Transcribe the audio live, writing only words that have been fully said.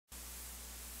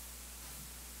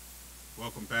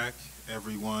Welcome back,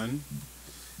 everyone,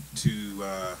 to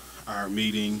our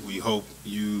meeting. We hope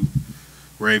you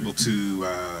were able to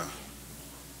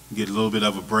get a little bit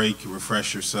of a break,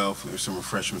 refresh yourself. There's some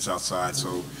refreshments outside,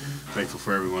 so thankful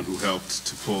for everyone who helped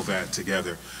to pull that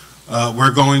together.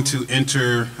 We're going to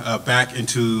enter back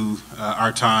into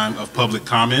our time of public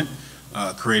comment,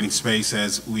 creating space,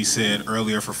 as we said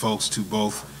earlier, for folks to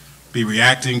both be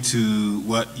reacting to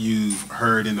what you've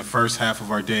heard in the first half of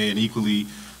our day, and equally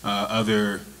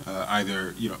other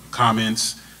either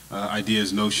comments,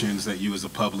 ideas, notions that you as the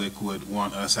public would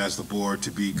want us as the board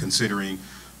to be considering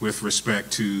with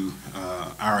respect to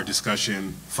our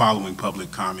discussion following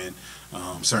public comment,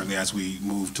 certainly as we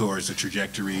move towards the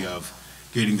trajectory of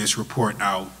getting this report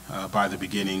out by the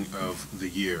beginning of the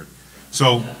year.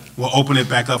 So we'll open it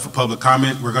back up for public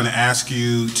comment. We're going to ask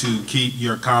you to keep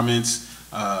your comments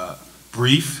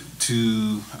brief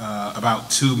to about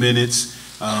 2 minutes.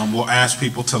 We'll ask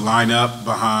people to line up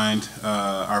behind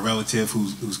our relative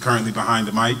who's currently behind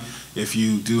the mic. If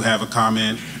you do have a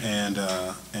comment, and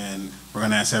we're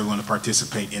going to ask everyone to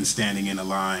participate in standing in a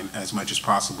line as much as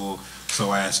possible,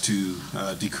 so as to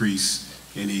decrease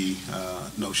any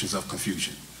notions of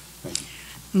confusion. Thank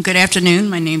you. Good afternoon.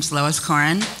 My name's Lois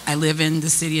Corin. I live in the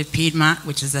city of Piedmont,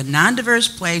 which is a non-diverse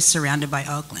place surrounded by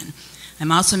Oakland.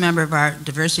 I'm also a member of our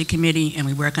diversity committee, and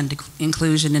we work on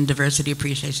inclusion and diversity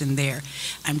appreciation there.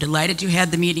 I'm delighted you had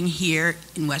the meeting here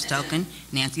in West Oakland.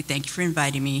 Nancy, thank you for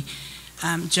inviting me.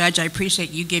 Judge, I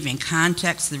appreciate you giving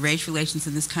context to the race relations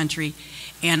in this country,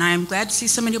 and I'm glad to see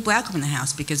so many black women in the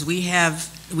House, because we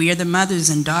are the mothers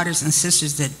and daughters and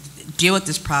sisters that deal with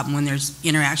this problem when there's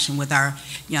interaction with our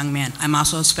young men. I'm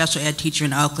also a special ed teacher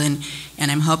in Oakland,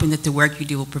 and I'm hoping that the work you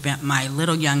do will prevent my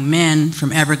little young men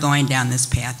from ever going down this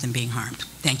path and being harmed.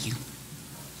 Thank you.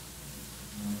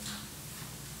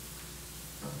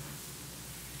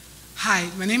 Hi,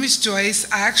 my name is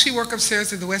Joyce. I actually work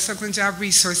upstairs at the West Oakland Job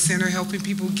Resource Center, helping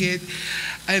people get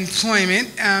employment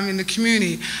in the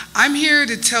community. I'm here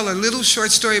to tell a little short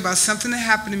story about something that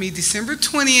happened to me December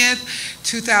 20th,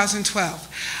 2012.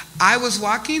 I was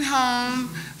walking home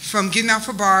from getting off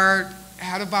a bar,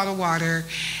 had a bottle of water,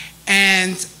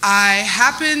 and I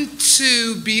happened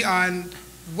to be on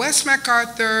West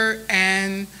MacArthur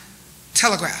and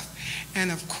Telegraph.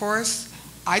 And of course,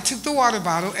 I took the water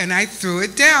bottle and I threw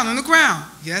it down on the ground.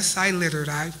 Yes, I littered.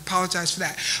 I apologize for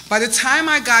that. By the time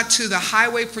I got to the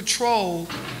Highway Patrol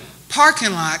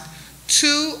parking lot,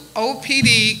 2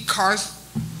 OPD cars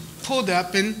pulled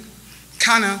up and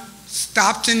kind of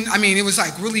stopped, and I mean, it was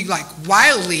like really like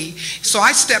wildly. So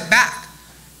I stepped back.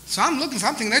 So I'm looking, so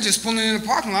I'm thinking they're just pulling in the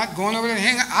parking lot, going over there and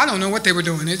hanging out. I don't know what they were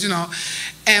doing,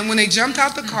 And when they jumped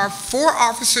out the car, 4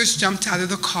 officers jumped out of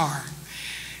the car.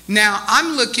 Now,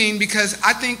 I'm looking because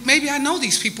I think maybe I know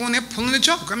these people and they're pulling a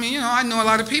joke. I mean, I know a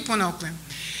lot of people in Oakland.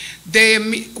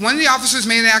 One of the officers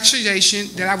made an accusation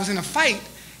that I was in a fight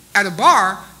at a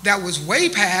bar that was way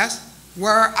past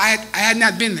where I had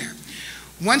not been there.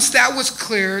 Once that was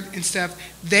cleared and stuff,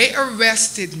 they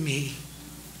arrested me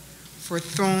for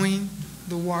throwing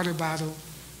the water bottle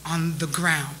on the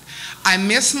ground. I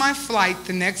missed my flight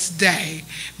the next day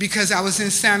because I was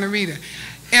in Santa Rita.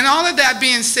 And all of that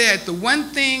being said, the one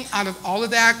thing out of all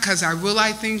of that, because I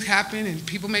realize things happen and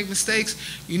people make mistakes,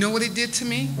 you know what it did to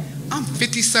me? I'm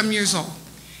 50-some years old.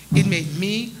 It made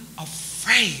me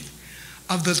afraid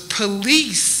of the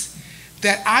police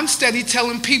that I'm steady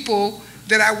telling people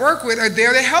that I work with are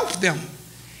there to help them.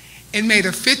 It made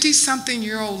a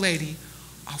 50-something-year-old lady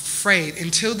afraid.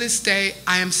 Until this day,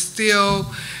 I am still,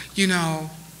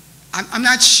 I'm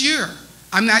not sure.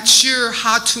 I'm not sure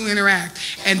how to interact.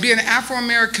 And being an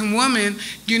Afro-American woman,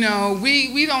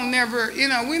 we don't never,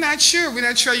 we're not sure. We're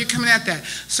not sure you're coming at that.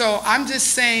 So I'm just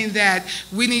saying that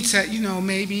we need to,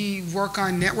 maybe work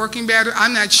on networking better.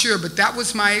 I'm not sure, but that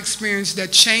was my experience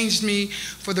that changed me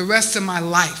for the rest of my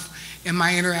life in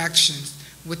my interactions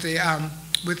with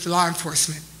law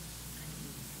enforcement.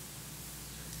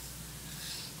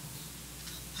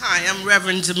 Hi, I'm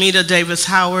Reverend Demita Davis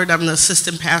Howard. I'm the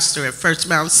assistant pastor at First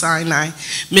Mount Sinai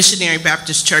Missionary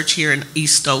Baptist Church here in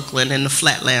East Oakland, in the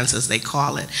Flatlands as they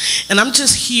call it. And I'm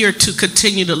just here to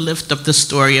continue to lift up the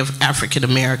story of African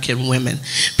American women.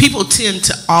 People tend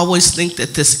to always think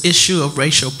that this issue of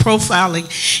racial profiling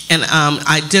and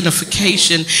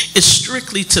identification is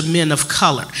strictly to men of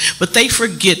color. But they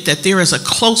forget that there is a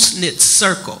close-knit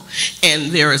circle,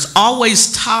 and there is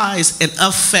always ties and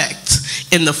effects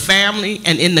in the family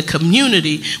and in the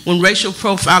community when racial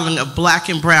profiling of black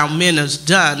and brown men is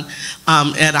done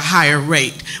at a higher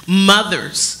rate.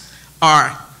 Mothers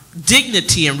are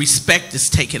dignity and respect is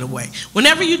taken away.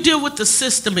 Whenever you deal with the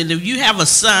system and if you have a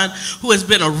son who has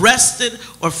been arrested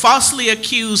or falsely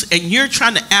accused and you're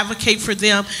trying to advocate for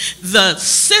them, the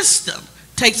system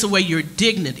takes away your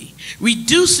dignity,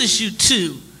 reduces you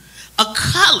to a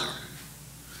color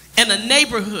and a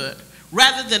neighborhood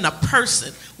rather than a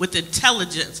person with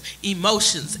intelligence,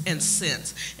 emotions, and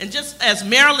sense. And just as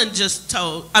Marilyn just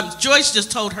told, Joyce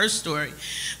just told her story,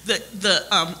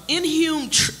 the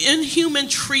inhuman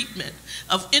treatment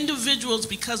of individuals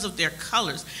because of their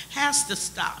colors has to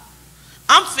stop.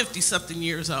 I'm 50-something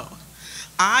years old.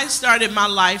 I started my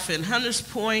life in Hunters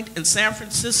Point in San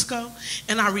Francisco,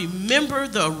 and I remember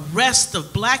the arrest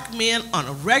of black men on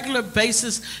a regular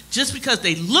basis just because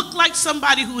they looked like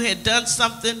somebody who had done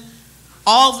something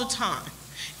all the time.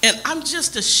 And I'm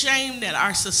just ashamed that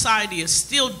our society is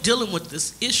still dealing with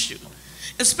this issue,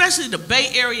 especially the Bay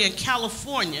Area in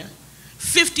California,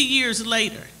 50 years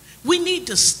later. We need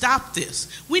to stop this.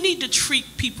 We need to treat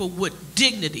people with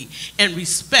dignity and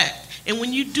respect. And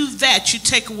when you do that, you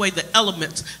take away the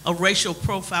elements of racial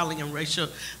profiling and racial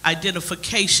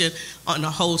identification on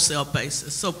a wholesale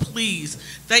basis. So please,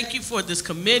 thank you for this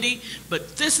committee,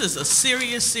 but this is a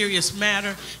serious, serious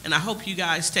matter, and I hope you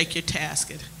guys take your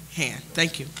task at hand.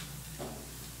 Thank you.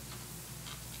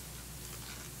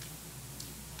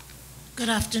 Good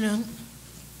afternoon.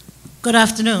 Good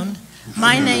afternoon.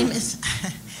 My name is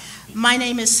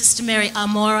Sister Mary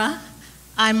Amora.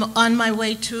 I'm on my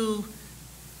way to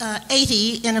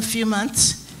 80 in a few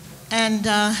months, and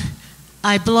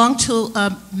I belong to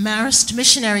a Marist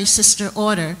Missionary Sister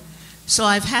Order, so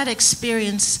I've had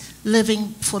experience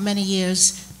living for many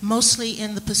years, mostly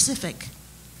in the Pacific.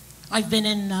 I've been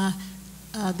in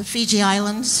the Fiji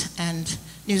Islands and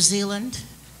New Zealand,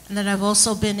 and then I've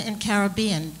also been in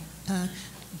Caribbean,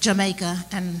 Jamaica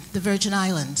and the Virgin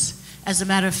Islands. As a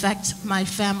matter of fact, my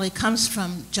family comes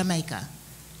from Jamaica,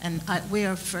 and we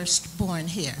are first born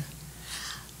here.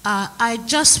 I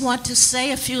just want to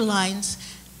say a few lines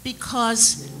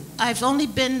because I've only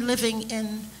been living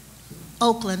in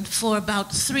Oakland for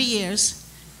about 3 years,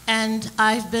 and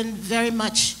I've been very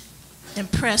much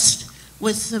impressed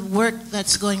with the work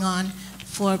that's going on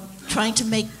for trying to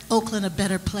make Oakland a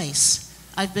better place.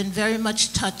 I've been very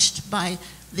much touched by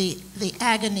the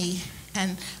agony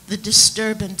and the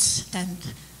disturbance and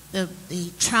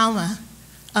the trauma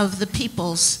of the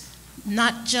peoples,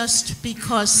 not just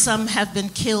because some have been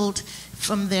killed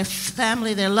from their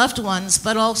family, their loved ones,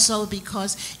 but also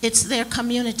because it's their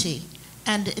community,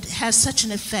 and it has such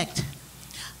an effect.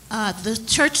 The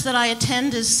church that I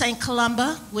attend is St.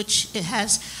 Columba, which it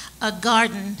has a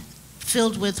garden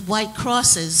filled with white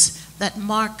crosses that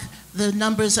mark the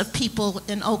numbers of people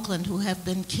in Oakland who have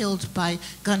been killed by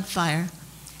gunfire.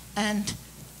 And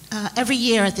every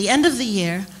year, at the end of the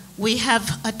year, we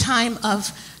have a time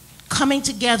of coming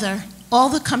together, all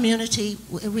the community.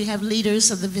 We have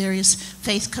leaders of the various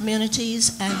faith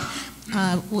communities, and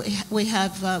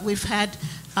we've had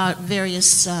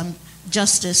various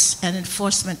justice and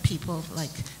enforcement people,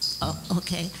 like,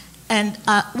 okay. And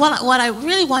what I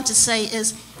really want to say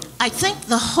is, I think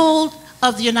the whole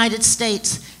of the United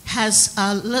States has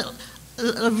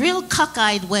a real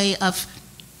cockeyed way of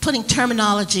putting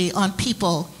terminology on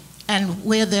people and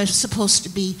where they're supposed to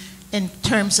be in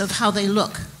terms of how they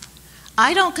look.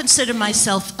 I don't consider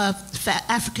myself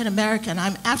African American.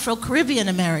 I'm Afro-Caribbean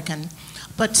American.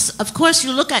 But of course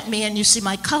you look at me and you see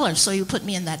my color, so you put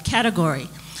me in that category.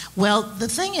 Well, the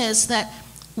thing is that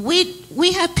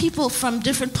we have people from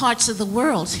different parts of the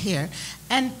world here,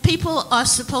 and people are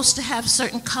supposed to have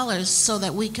certain colors so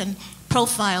that we can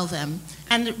profile them.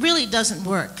 And it really doesn't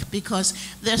work, because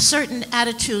there are certain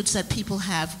attitudes that people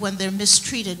have when they're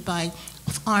mistreated by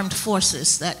armed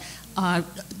forces that are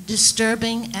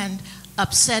disturbing and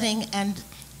upsetting, and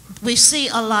we see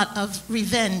a lot of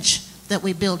revenge that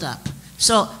we build up.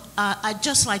 So I'd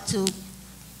just like to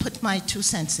put my 2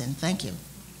 cents in. Thank you.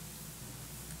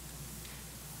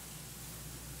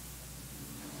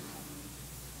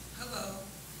 Hello.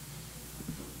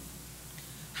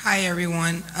 Hi,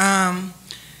 everyone.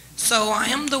 So I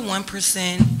am the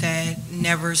 1% that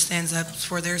never stands up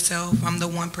for themselves. I'm the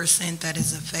 1% that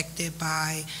is affected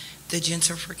by the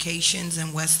gentrifications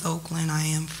in West Oakland. I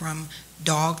am from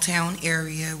Dogtown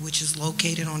area, which is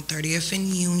located on 30th and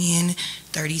Union,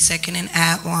 32nd and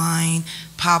Atline.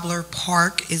 Poplar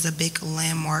Park is a big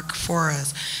landmark for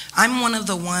us. I'm one of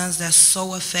the ones that's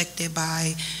so affected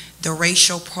by the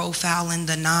racial profiling,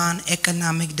 the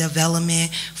non-economic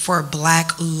development for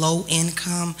Black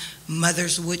low-income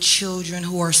mothers with children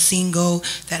who are single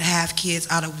that have kids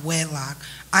out of wedlock.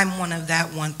 I'm one of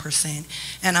that 1%.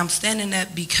 And I'm standing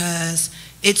up because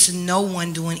it's no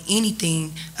one doing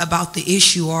anything about the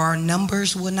issue. Our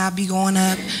numbers will not be going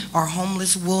up. Our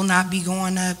homeless will not be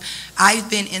going up. I've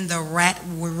been in the rat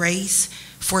race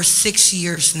for 6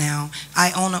 years now.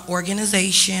 I own an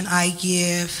organization. I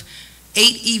give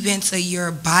 8 events a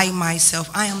year by myself.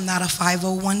 I am not a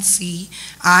 501c.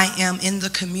 I am in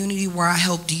the community where I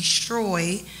help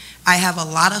destroy. I have a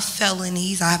lot of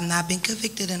felonies. I have not been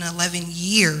convicted in 11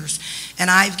 years. And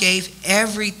I've gave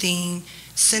everything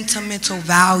sentimental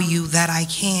value that I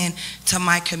can to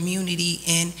my community,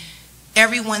 and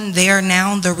everyone there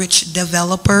now, the rich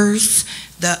developers,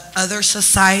 the other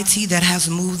society that has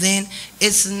moved in,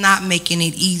 it's not making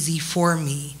it easy for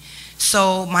me.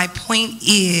 So my point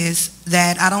is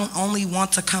that I don't only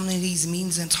want to come to these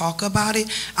meetings and talk about it,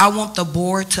 I want the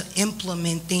board to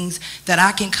implement things that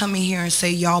I can come in here and say,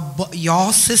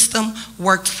 y'all system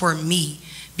worked for me,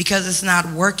 because it's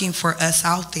not working for us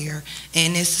out there.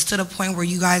 And it's to the point where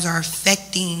you guys are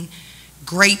affecting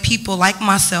great people like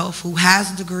myself who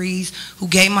has degrees, who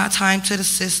gave my time to the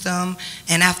system,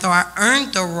 and after I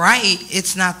earned the right,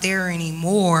 it's not there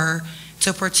anymore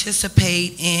to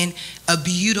participate in a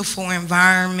beautiful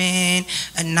environment,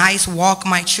 a nice walk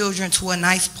my children to a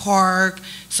nice park.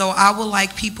 So I would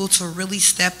like people to really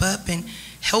step up and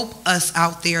help us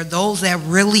out there. Those that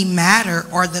really matter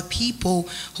are the people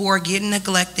who are getting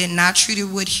neglected, not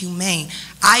treated with humane.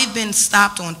 I've been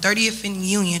stopped on 30th and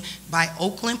Union by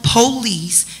Oakland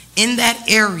police in that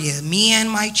area, me and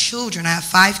my children, I have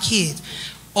 5 kids,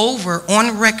 over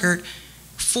on record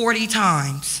 40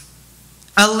 times,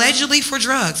 allegedly for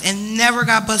drugs, and never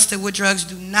got busted with drugs,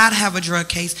 do not have a drug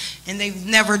case, and they've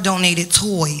never donated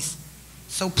toys.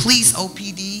 So please,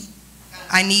 OPD,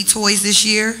 I need toys this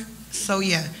year. So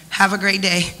yeah, have a great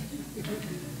day.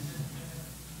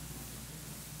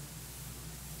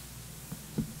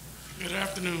 Good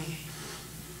afternoon.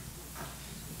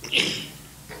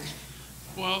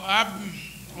 Well,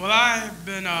 I've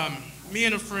been me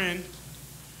and a friend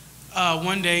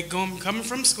one day coming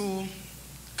from school,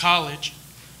 college.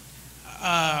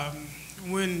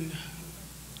 When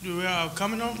we were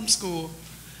coming home from school,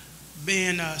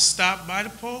 being stopped by the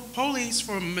police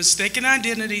for mistaken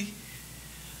identity,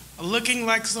 looking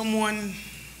like someone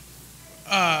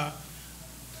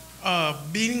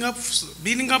beating up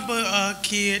a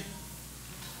kid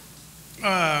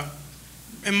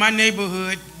in my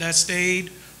neighborhood that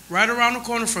stayed right around the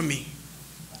corner from me.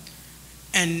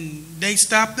 And they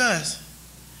stopped us,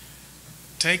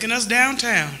 taking us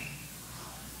downtown.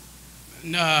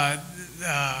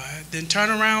 Then turn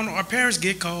around, our parents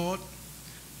get called.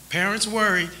 Parents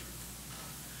worried,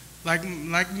 like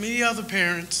many other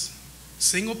parents,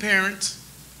 single parents.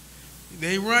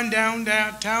 They run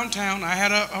downtown. I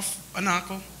had an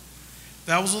uncle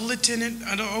that was a lieutenant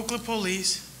under Oakland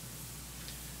police.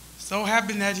 So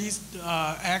happened that he's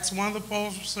asked one of the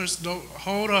officers to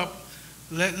hold up,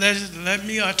 let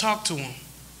me talk to him.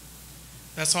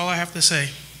 That's all I have to say.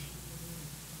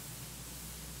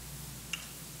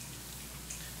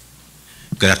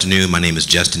 Good afternoon. My name is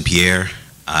Justin Pierre.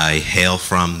 I hail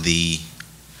from the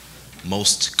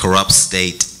most corrupt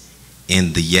state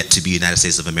in the yet-to-be United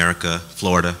States of America,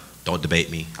 Florida. Don't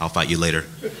debate me. I'll fight you later.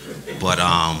 But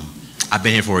I've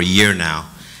been here for a year now,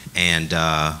 and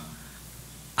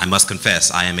I must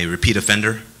confess, I am a repeat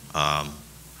offender,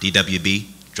 DWB,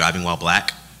 driving while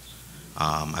black.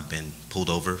 I've been pulled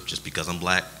over just because I'm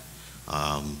black.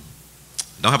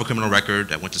 Don't have a criminal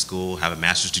record. I went to school, have a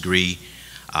master's degree.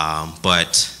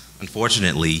 But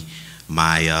unfortunately,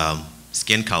 my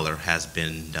skin color has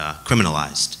been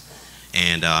criminalized.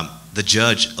 And the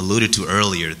judge alluded to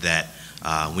earlier that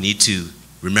we need to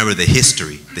remember the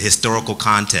history, the historical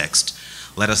context.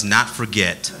 Let us not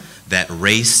forget that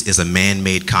race is a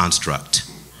man-made construct.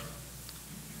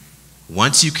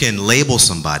 Once you can label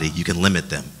somebody, you can limit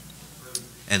them.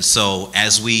 And so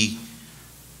as we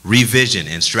revision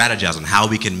and strategize on how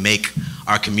we can make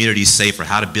our communities safer,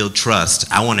 how to build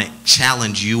trust, I want to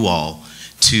challenge you all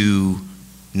to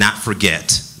not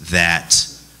forget that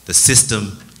the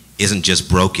system isn't just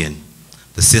broken,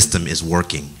 the system is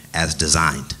working as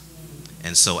designed.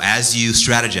 And so as you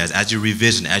strategize, as you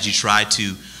revision, as you try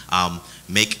to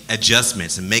make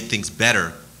adjustments and make things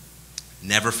better,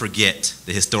 never forget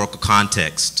the historical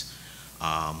context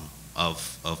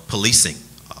of policing.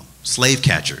 Slave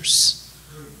catchers,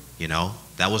 you know,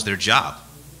 that was their job.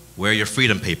 Wear your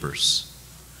freedom papers.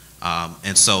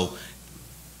 And so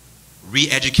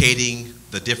re-educating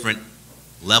the different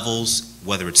levels,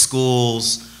 whether it's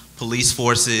schools, police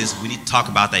forces. We need to talk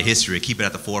about that history and keep it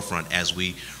at the forefront as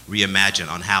we reimagine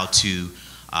on how to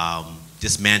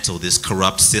dismantle this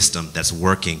corrupt system that's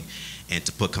working and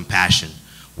to put compassion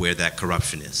where that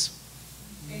corruption is.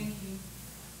 Thank you.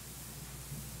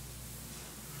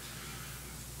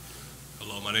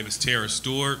 Hello, my name is Terrence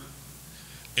Stewart,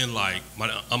 and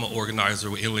I'm an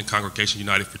organizer with Inland Congregation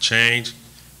United for Change,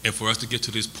 and for us to get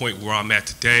to this point where I'm at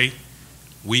today,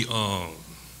 we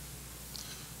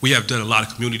have done a lot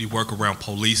of community work around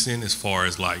policing, as far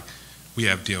as we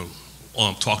have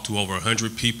talked to over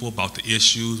 100 people about the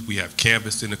issues. We have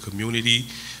canvassed in the community.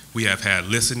 We have had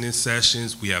listening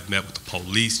sessions. We have met with the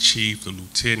police chief, the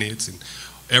lieutenants, and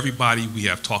everybody. We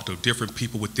have talked to different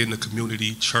people within the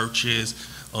community, churches,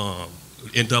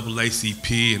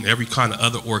 NAACP, and every kind of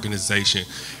other organization.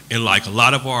 And a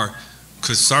lot of our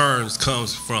concerns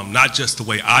comes from not just the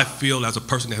way I feel as a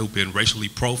person who's been racially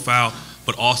profiled,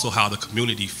 but also how the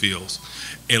community feels.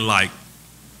 And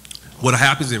what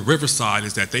happens in Riverside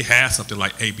is that they had something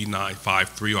like AB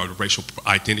 953, or the Racial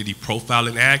Identity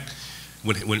Profiling Act,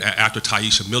 after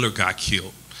Taisha Miller got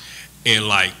killed. And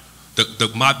my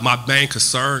main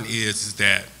concern is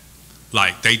that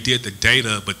they did the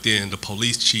data, but then the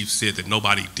police chief said that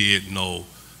nobody did no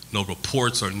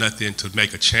reports or nothing to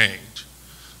make a change.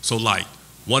 So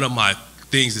one of my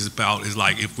things is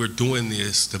if we're doing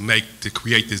this to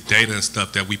create this data and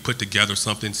stuff, that we put together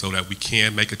something so that we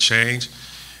can make a change,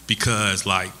 because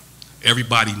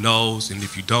everybody knows, and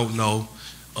if you don't know,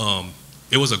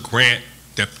 it was a grant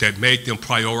that made them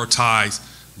prioritize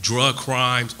drug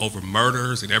crimes over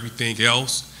murders and everything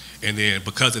else, and then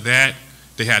because of that,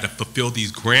 they had to fulfill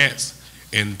these grants,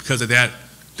 and because of that,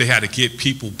 they had to get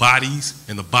people bodies,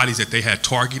 and the bodies that they had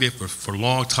targeted for a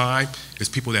long time is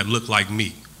people that look like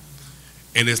me.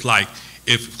 And it's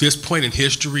if this point in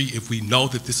history, if we know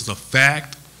that this is a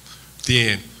fact,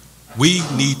 then we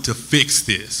need to fix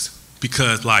this,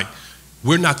 because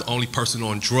we're not the only person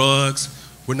on drugs,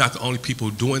 we're not the only people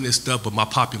doing this stuff, but my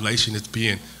population is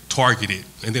being targeted.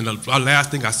 And then the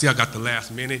last thing I see, I got the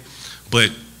last minute,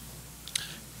 but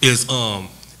is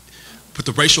but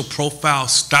the racial profile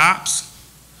stops.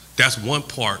 That's one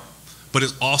part, but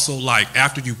it's also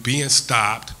after you being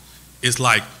stopped, it's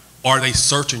are they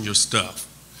searching your stuff?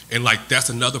 And that's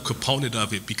another component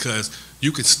of it, because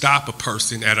you can stop a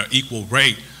person at an equal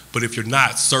rate, but if you're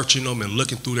not searching them and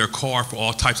looking through their car for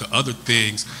all types of other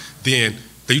things, then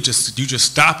you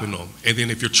just stopping them. And then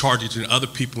if you're charging other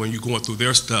people and you're going through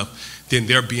their stuff, then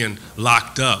they're being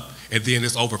locked up. And then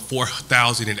there's over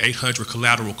 4,800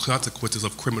 collateral consequences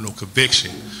of criminal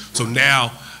conviction. So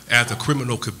now, as a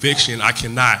criminal conviction, I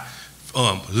cannot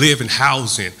live in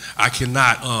housing. I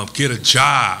cannot get a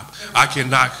job. I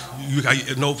cannot,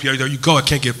 there you go, I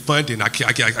can't get funding. I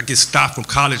get stopped from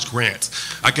college grants.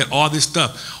 I get all this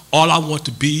stuff. All I want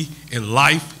to be in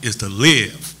life is to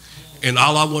live. And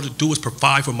all I want to do is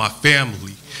provide for my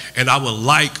family. And I would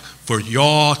like for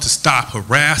y'all to stop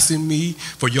harassing me,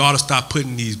 for y'all to stop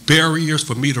putting these barriers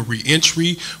for me to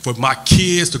re-entry, for my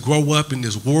kids to grow up in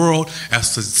this world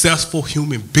as successful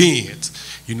human beings,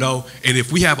 And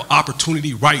if we have an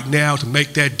opportunity right now to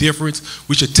make that difference,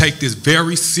 we should take this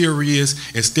very serious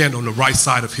and stand on the right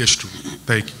side of history.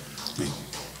 Thank you.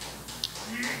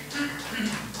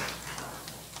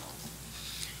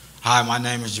 Hi, my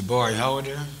name is Jabari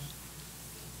Holder.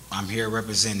 I'm here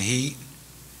representing HEAT.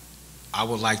 I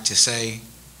would like to say,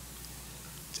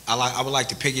 I would like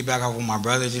to piggyback off what my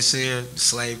brother just said,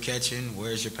 slave catching,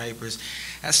 where's your papers?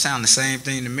 That sounds the same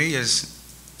thing to me as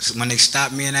when they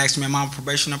stopped me and asked me am I on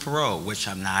probation or parole, which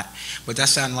I'm not, but that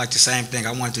sounded like the same thing.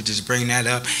 I wanted to just bring that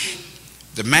up.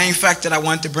 The main fact that I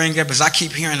wanted to bring up is I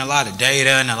keep hearing a lot of data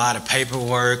and a lot of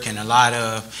paperwork and a lot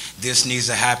of this needs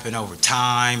to happen over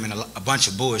time and a bunch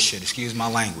of bullshit, excuse my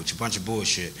language, a bunch of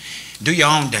bullshit. Do your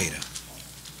own data.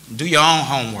 Do your own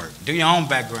homework. Do your own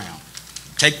background.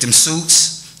 Take them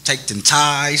suits, take them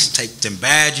ties, take them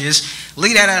badges.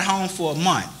 Leave that at home for a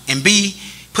month. And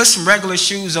put some regular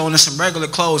shoes on and some regular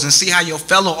clothes and see how your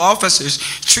fellow officers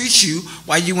treat you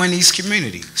while you in these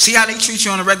communities. See how they treat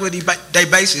you on a regular day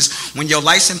basis when your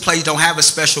license plate don't have a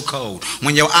special code,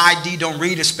 when your ID don't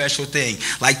read a special thing.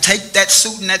 Take that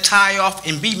suit and that tie off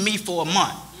and be me for a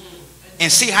month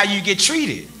and see how you get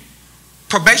treated.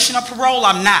 Probation or parole,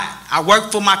 I'm not. I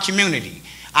work for my community.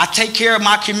 I take care of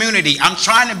my community. I'm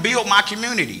trying to build my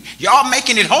community. Y'all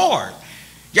making it hard.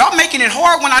 Y'all making it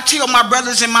hard when I tell my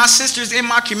brothers and my sisters in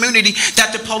my community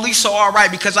that the police are all right,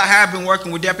 because I have been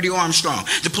working with Deputy Armstrong.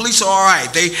 The police are all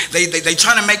right. They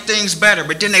trying to make things better,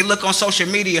 but then they look on social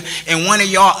media and one of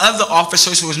y'all other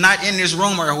officers who is not in this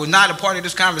room or who is not a part of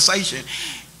this conversation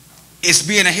is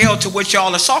being held to what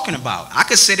y'all are talking about. I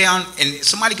could sit down and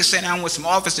somebody could sit down with some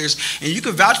officers and you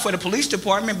could vouch for the police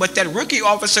department, but that rookie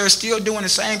officer is still doing the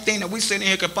same thing that we sitting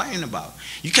here complaining about.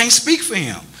 You can't speak for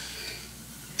him.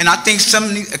 And I think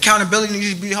some accountability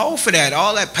needs to be held for that.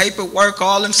 All that paperwork,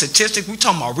 all them statistics, we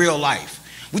talking about real life.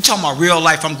 We talking about real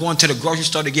life. I'm going to the grocery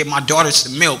store to get my daughter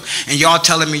some milk, and y'all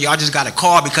telling me y'all just got to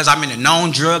call because I'm in a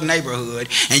known drug neighborhood,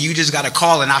 and you just got to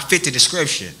call and I fit the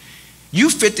description. You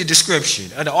fit the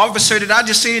description of the officer that I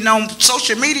just seen on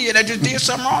social media that just did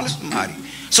something wrong to somebody.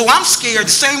 So I'm scared the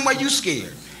same way you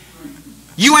scared.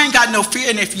 You ain't got no fear,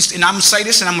 and and I'm gonna say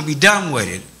this and I'm gonna be done with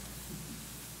it.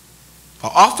 An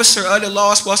officer of the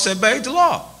law is supposed to obey the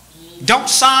law. Don't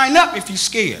sign up if you're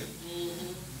scared.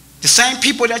 The same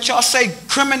people that y'all say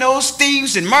criminals,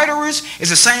 thieves, and murderers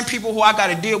is the same people who I got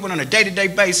to deal with on a day-to-day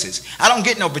basis. I don't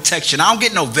get no protection. I don't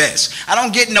get no vest. I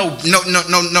don't get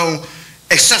no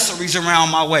accessories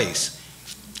around my waist.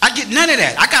 I get none of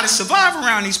that. I got to survive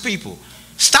around these people.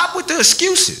 Stop with the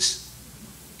excuses.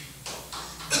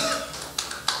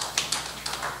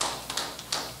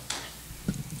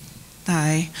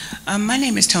 Hi, my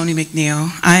name is Tony McNeil.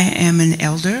 I am an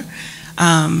elder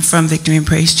from Victory and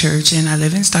Praise Church, and I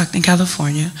live in Stockton,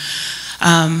 California.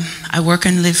 I work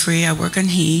and live free. I work on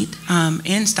heat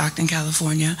in Stockton,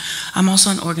 California. I'm also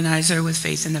an organizer with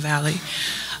Faith in the Valley.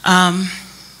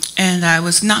 And I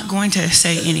was not going to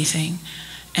say anything,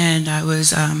 and I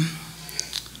was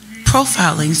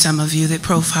profiling some of you that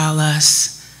profile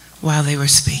us while they were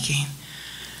speaking,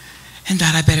 and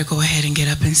thought I better go ahead and get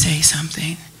up and say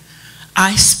something.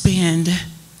 I spend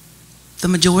the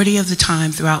majority of the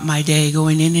time throughout my day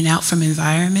going in and out from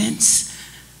environments,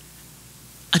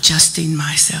 adjusting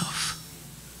myself.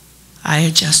 I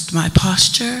adjust my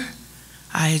posture,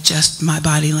 I adjust my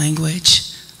body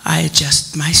language, I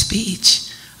adjust my speech.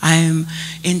 I am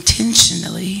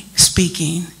intentionally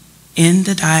speaking in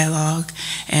the dialogue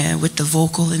and with the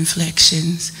vocal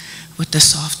inflections, with the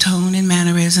soft tone and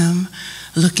mannerism,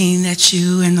 looking at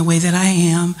you in the way that I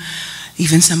am,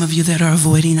 even some of you that are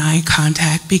avoiding eye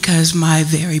contact because my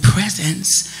very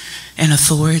presence and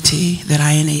authority that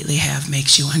I innately have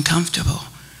makes you uncomfortable.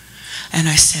 And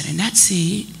I sat in that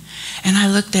seat and I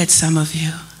looked at some of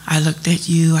you. I looked at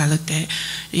you, I looked at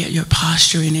your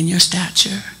posturing and your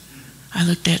stature. I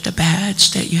looked at the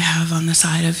badge that you have on the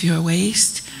side of your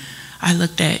waist. I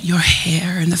looked at your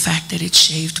hair and the fact that it's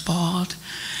shaved bald.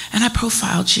 And I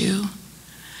profiled you.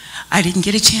 I didn't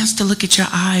get a chance to look at your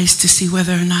eyes to see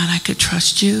whether or not I could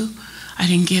trust you. I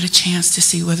didn't get a chance to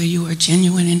see whether you were a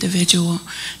genuine individual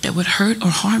that would hurt or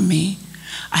harm me.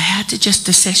 I had to just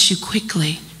assess you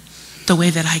quickly, the way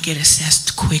that I get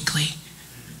assessed quickly.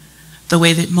 The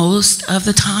way that most of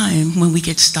the time when we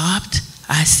get stopped,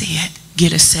 I see it,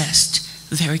 get assessed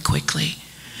very quickly.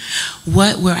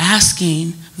 What we're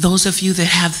asking those of you that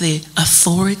have the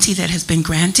authority that has been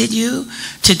granted you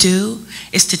to do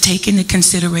is to take into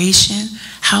consideration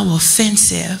how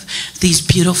offensive these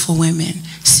beautiful women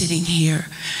sitting here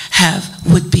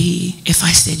would be if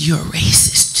I said you're a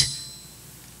racist.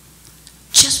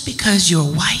 Just because you're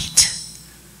white,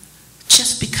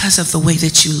 just because of the way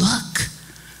that you look,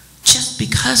 just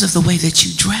because of the way that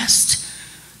you dressed,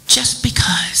 just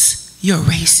because you're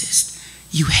racist.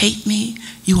 You hate me,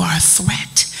 you are a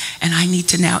threat, and I need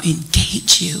to now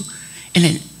engage you in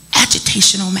an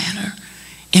agitational manner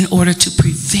in order to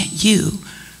prevent you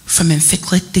from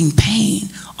inflicting pain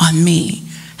on me.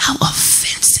 How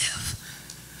offensive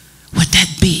would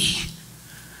that be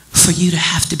for you to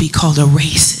have to be called a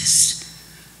racist?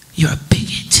 You're a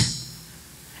bigot,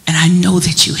 and I know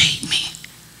that you hate me,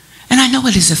 and I know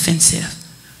it is offensive.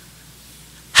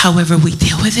 However, we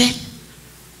deal with it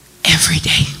every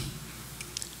day.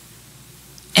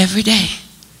 Every day.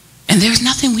 And there's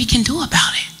nothing we can do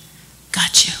about it.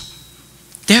 Got you.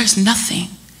 There's nothing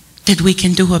that we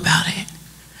can do about it.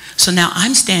 So now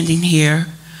I'm standing here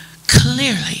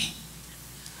clearly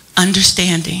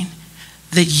understanding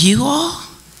that you all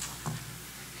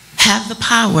have the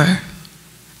power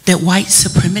that white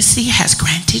supremacy has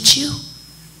granted you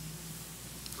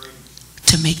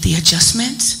to make the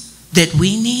adjustments that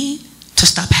we need to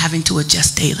stop having to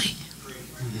adjust daily.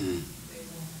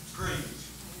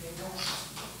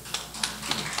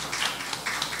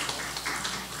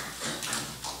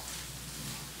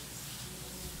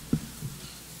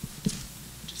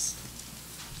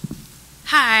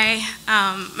 Hi,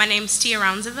 my name's Tia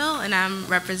Roundsville, and I'm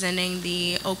representing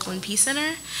the Oakland Peace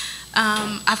Center.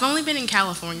 I've only been in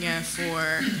California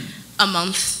for a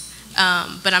month,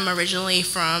 but I'm originally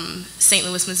from St.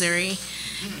 Louis, Missouri,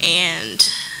 and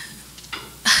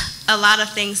a lot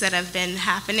of things that have been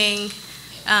happening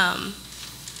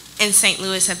in St.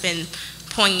 Louis have been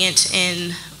poignant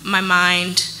in my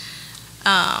mind.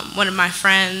 One of my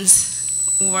friends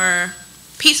were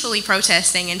peacefully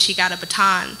protesting, and she got a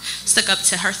baton stuck up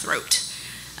to her throat.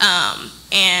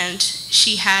 And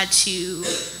she had to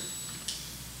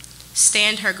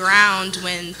stand her ground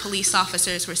when police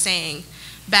officers were saying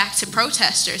back to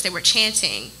protesters. They were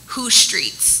chanting, "Whose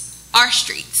streets? Our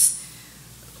streets."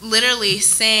 Literally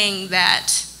saying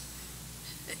that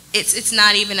it's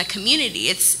not even a community,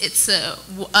 it's a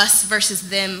us versus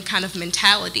them kind of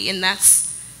mentality, and that's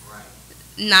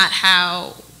not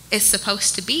how it's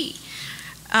supposed to be.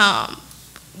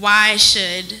 Why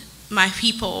should my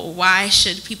people, why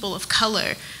should people of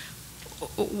color,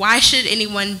 why should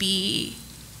anyone be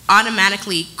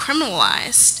automatically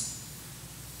criminalized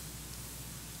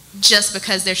just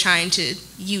because they're trying to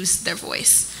use their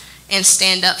voice and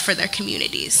stand up for their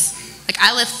communities? Like,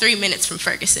 I live 3 minutes from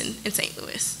Ferguson in St.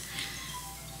 Louis,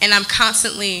 and I'm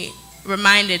constantly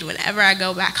reminded whenever I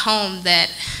go back home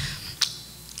that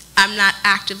I'm not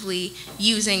actively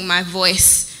using my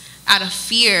voice out of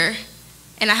fear.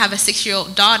 And I have a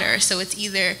 6-year-old daughter, so it's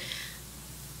either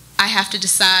I have to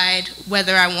decide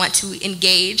whether I want to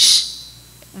engage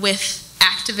with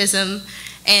activism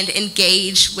and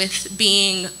engage with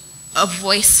being a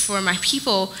voice for my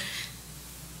people,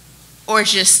 or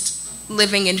just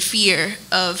living in fear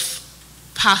of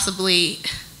possibly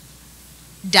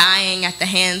dying at the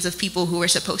hands of people who are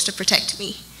supposed to protect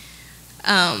me.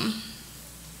 And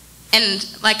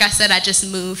like I said, I just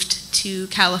moved to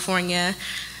California.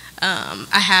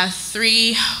 I have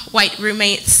 3 white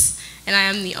roommates, and I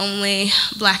am the only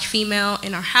black female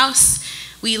in our house.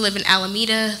 We live in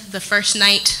Alameda. The first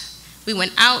night we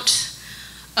went out,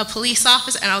 a police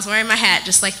officer, and I was wearing my hat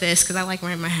just like this because I like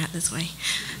wearing my hat this way.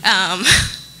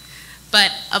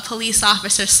 But a police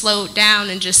officer slowed down,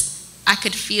 and I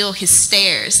could feel his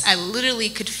stares. I literally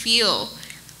could feel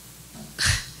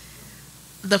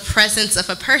the presence of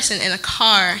a person in a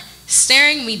car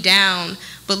staring me down,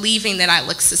 believing that I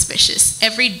look suspicious.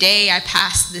 Every day I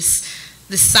pass this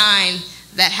sign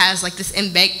that has like this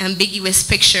ambiguous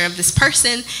picture of this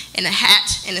person in a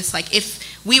hat, and it's like, if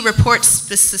we report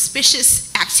suspicious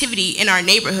activity in our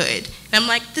neighborhood, and I'm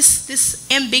like, this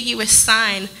ambiguous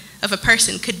sign of a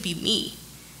person could be me.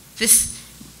 This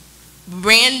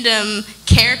random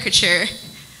caricature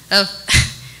of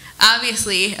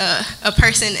obviously a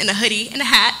person in a hoodie and a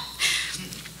hat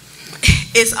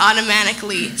is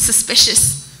automatically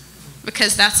suspicious,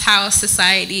 because that's how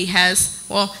society has,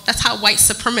 well, that's how white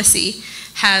supremacy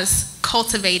has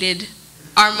cultivated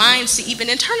our minds to even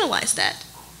internalize that.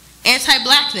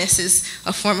 Anti-blackness is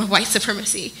a form of white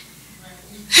supremacy.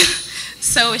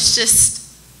 So it's just,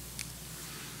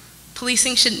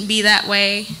 policing shouldn't be that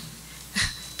way.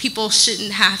 People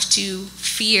shouldn't have to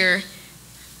fear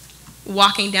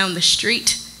walking down the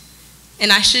street,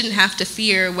 and I shouldn't have to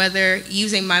fear whether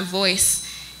using my voice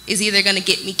is either going to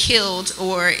get me killed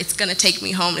or it's going to take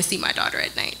me home to see my daughter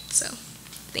at night. So,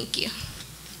 thank you.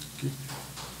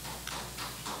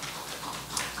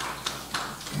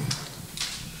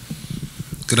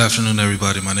 Good afternoon,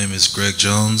 everybody. My name is Greg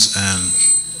Jones, and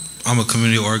I'm a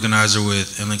community organizer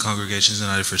with Inland Congregations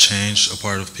United for Change, a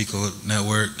part of PICO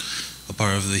Network, a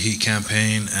part of the HEAT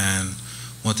campaign. And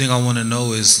one thing I want to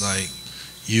know is, like,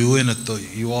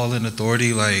 you all in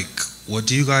authority, like, what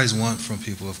do you guys want from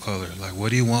people of color? Like, what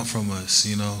do you want from us?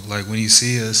 You know, like, when you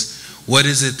see us, what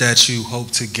is it that you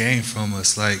hope to gain from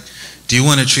us? Like, do you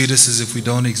want to treat us as if we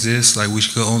don't exist? Like, we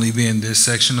could only be in this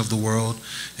section of the world,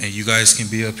 and you guys can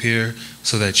be up here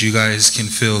so that you guys can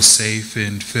feel safe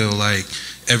and feel like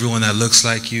everyone that looks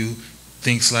like you,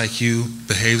 thinks like you,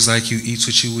 behaves like you, eats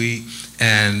what you eat,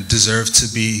 and deserve to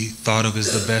be thought of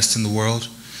as the best in the world?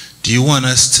 Do you want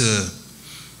us to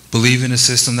believe in a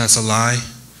system that's a lie,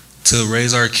 to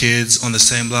raise our kids on the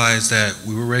same lies that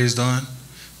we were raised on,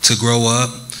 to grow up,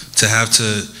 to have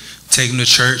to take them to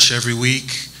church every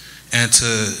week, and to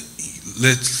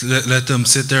let them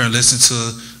sit there and listen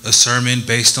to a sermon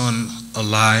based on a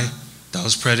lie that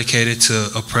was predicated to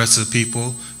oppress the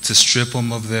people, to strip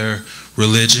them of their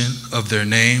religion, of their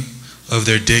name, of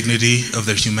their dignity, of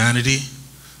their humanity?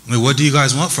 I mean, what do you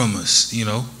guys want from us? You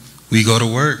know, we go to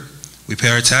work, we pay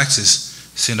our taxes,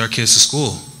 send our kids to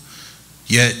school.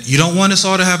 Yet you don't want us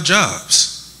all to have jobs.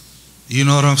 You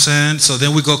know what I'm saying? So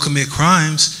then we go commit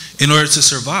crimes in order to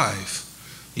survive.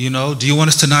 You know, do you want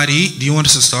us to not eat? Do you want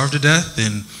us to starve to death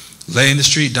and lay in the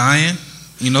street dying?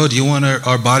 You know, do you want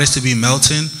our bodies to be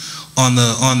melting on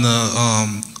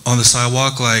the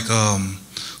sidewalk like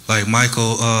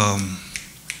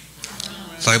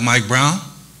Mike Brown?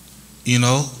 You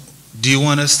know, do you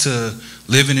want us to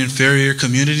live in inferior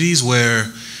communities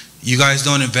where you guys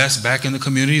don't invest back in the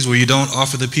communities, where you don't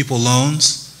offer the people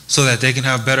loans so that they can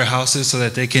have better houses, so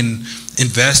that they can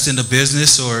invest in a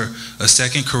business or a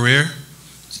second career.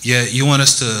 Yet you want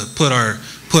us to put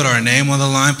our name on the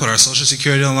line, put our social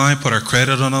security on the line, put our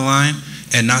credit on the line,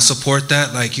 and not support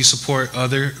that like you support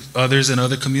others in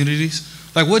other communities?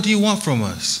 Like, what do you want from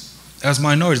us as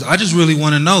minorities? I just really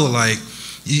want to know, like,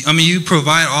 you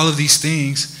provide all of these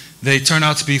things, they turn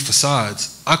out to be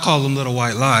facades. I call them little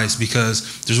white lies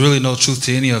because there's really no truth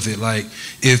to any of it. Like,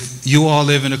 if you all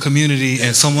live in a community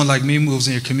and someone like me moves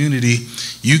in your community,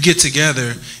 you get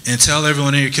together and tell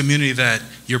everyone in your community that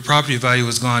your property value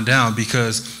has gone down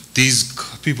because these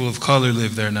people of color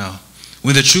live there now.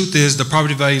 When the truth is the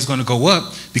property value is going to go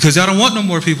up because y'all don't want no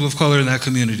more people of color in that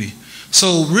community.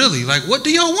 So really, like, what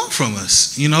do y'all want from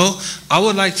us? You know, I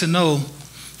would like to know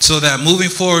so that moving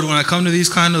forward, when I come to these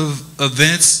kind of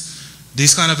events,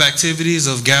 these kind of activities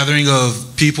of gathering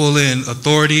of people in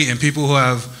authority and people who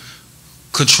have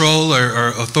control or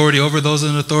authority over those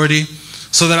in authority,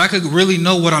 so that I could really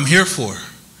know what I'm here for.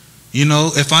 You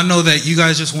know, if I know that you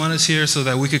guys just want us here so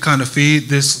that we could kind of feed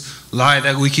this lie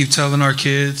that we keep telling our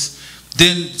kids,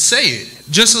 then say it.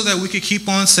 Just so that we could keep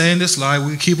on saying this lie,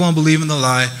 we keep on believing the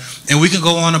lie, and we can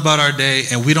go on about our day,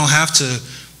 and we don't have to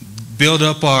build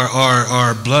up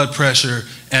our blood pressure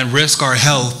and risk our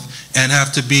health and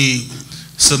have to be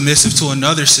submissive to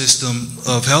another system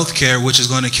of health care, which is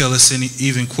going to kill us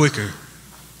even quicker.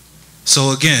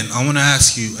 So again, I want to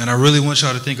ask you, and I really want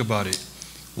y'all to think about it,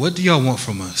 what do y'all want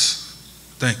from us?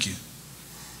 Thank you.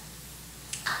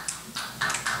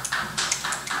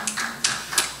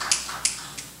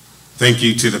 Thank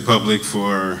you to the public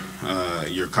for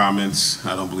your comments.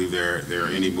 I don't believe there are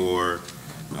any more.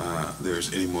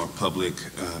 There's any more public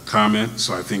comment,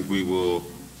 so I think we will.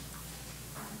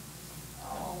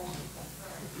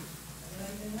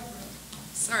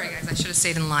 Sorry guys, I should have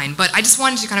stayed in line, but I just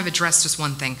wanted to kind of address just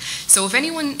one thing. So if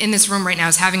anyone in this room right now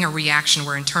is having a reaction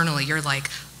where internally you're like,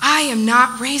 I am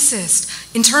not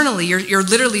racist. Internally, you're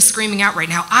literally screaming out right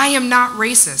now, I am not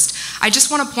racist. I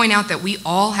just want to point out that we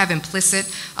all have implicit,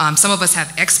 some of us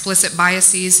have explicit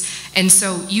biases, and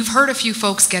so you've heard a few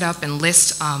folks get up and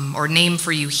list or name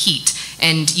for you HEAT,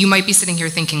 and you might be sitting here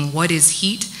thinking, what is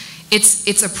HEAT?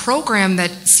 It's a program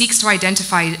that seeks to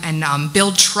identify and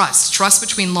build trust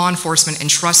between law enforcement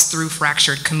and trust through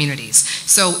fractured communities.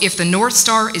 So if the North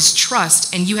Star is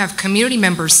trust and you have community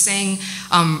members saying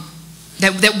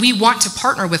that we want to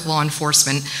partner with law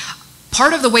enforcement,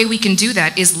 part of the way we can do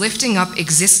that is lifting up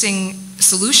existing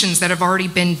solutions that have already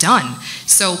been done.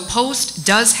 So POST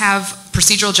does have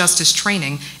procedural justice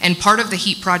training, and part of the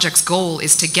HEAT project's goal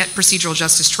is to get procedural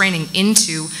justice training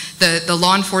into the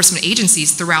law enforcement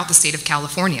agencies throughout the state of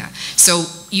California. So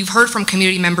you've heard from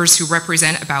community members who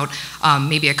represent about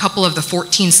maybe a couple of the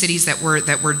 14 cities that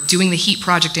we're doing the HEAT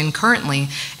project in currently.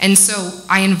 And so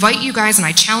I invite you guys and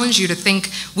I challenge you to think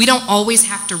we don't always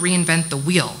have to reinvent the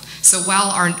wheel. So while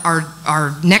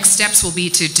our next steps will be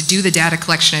to do the data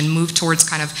collection and move towards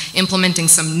kind of implementing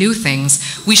some new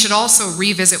things, we should also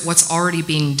revisit what's already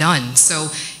being done. So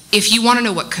if you want to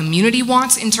know what community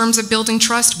wants in terms of building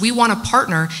trust, we want to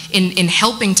partner in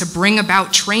helping to bring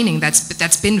about training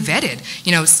that's been vetted.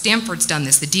 You know, Stanford's done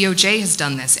this, the DOJ has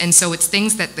done this, and so it's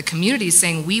things that the community is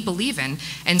saying we believe in.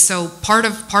 And so part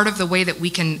of the way that we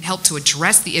can help to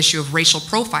address the issue of racial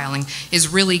profiling is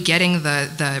really getting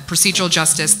the procedural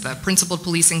justice, the principled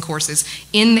policing courses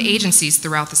in the agencies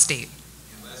throughout the state.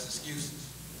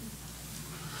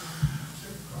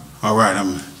 All right,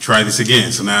 I'm try this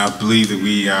again. So now I believe that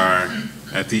we are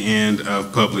at the end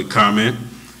of public comment.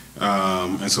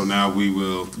 And so now we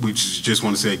just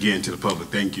want to say again to the public,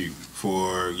 thank you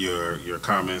for your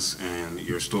comments and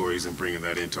your stories and bringing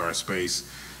that into our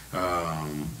space, a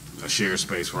shared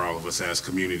space for all of us as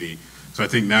community. So I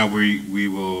think now we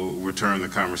will return the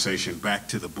conversation back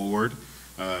to the board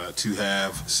to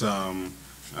have some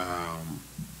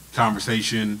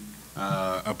conversation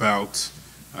about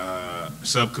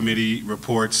subcommittee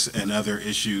reports and other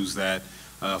issues that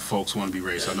folks want to be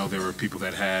raised. I know there were people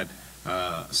that had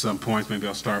some points. Maybe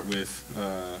I'll start with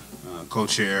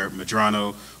co-chair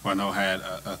Medrano, who I know had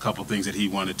a couple things that he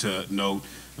wanted to note,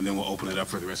 and then we'll open it up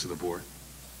for the rest of the board.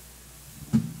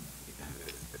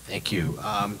 Thank you.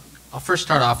 I'll first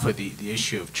start off with the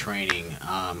issue of training.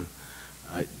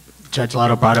 Judge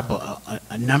Lotto brought up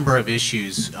a number of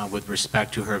issues with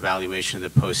respect to her evaluation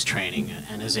of the post-training.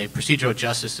 And as a procedural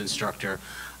justice instructor,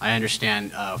 I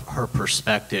understand her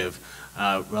perspective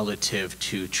relative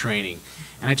to training.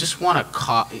 And I just want to,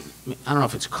 I don't know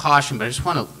if it's caution, but I just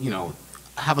want to,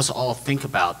 have us all think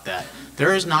about that.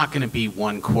 There is not going to be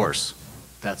one course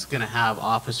that's going to have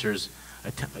officers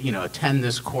attend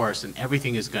this course, and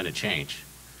everything is going to change.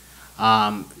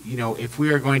 If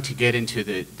we are going to get into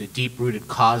the deep-rooted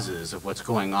causes of what's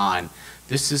going on,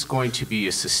 this is going to be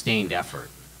a sustained effort.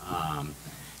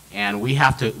 And we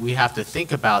have to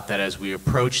think about that as we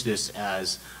approach this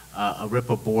as a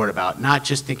RIPA board, about not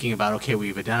just thinking about, okay,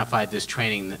 we've identified this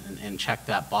training and check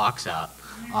that box out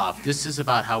off. This is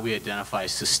about how we identify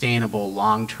sustainable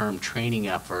long-term training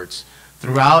efforts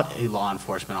throughout a law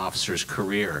enforcement officer's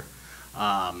career.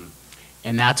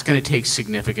 And that's going to take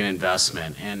significant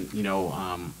investment. And,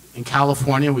 in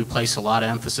California, we place a lot of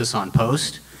emphasis on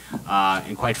POST.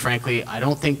 And quite frankly, I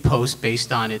don't think POST,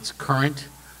 based on its current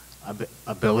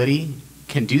ability,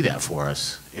 can do that for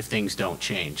us if things don't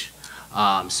change.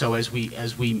 So as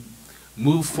we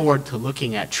move forward to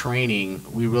looking at training,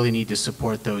 we really need to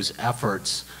support those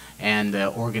efforts and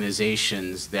the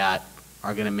organizations that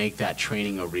are going to make that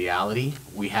training a reality.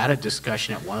 We had a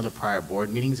discussion at one of the prior board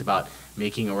meetings about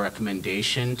making a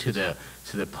recommendation to the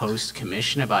POST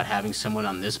Commission about having someone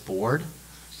on this board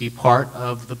be part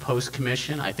of the POST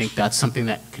Commission. I think that's something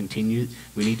that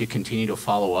we need to continue to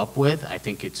follow up with. I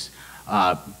think it's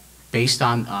based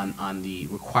on the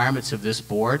requirements of this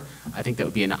board. I think that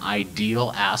would be an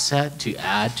ideal asset to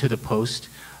add to the POST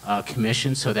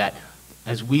Commission, so that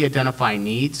as we identify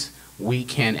needs, we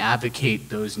can advocate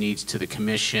those needs to the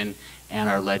Commission and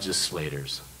our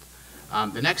legislators.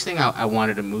 The next thing I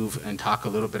wanted to move and talk a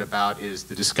little bit about is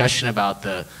the discussion about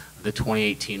the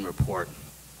 2018 report.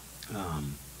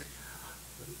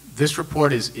 This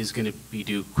report is going to be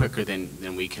due quicker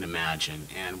than we can imagine,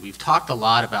 and we've talked a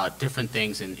lot about different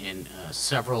things in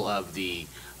several of the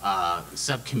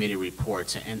subcommittee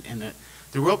reports, and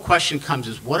the real question comes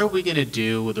is, what are we going to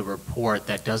do with a report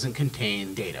that doesn't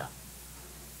contain data?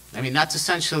 I mean, that's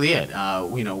essentially it.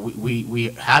 We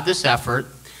have this effort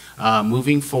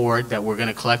moving forward that we're going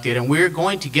to collect data, and we're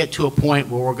going to get to a point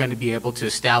where we're going to be able to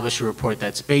establish a report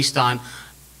that's based on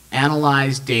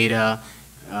analyzed data,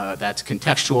 that's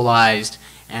contextualized,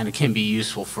 and it can be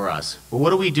useful for us. But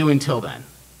what do we do until then?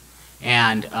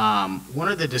 And one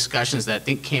of the discussions that I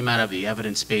think came out of the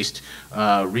evidence-based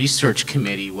research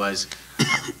committee was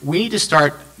we need to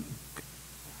start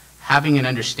having an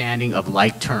understanding of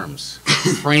like terms,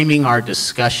 framing our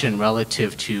discussion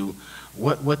relative to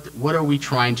what are we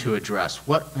trying to address?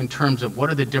 In terms of what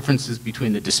are the differences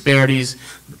between the disparities,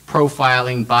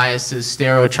 profiling, biases,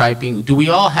 stereotyping? Do we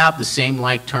all have the same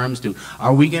like terms?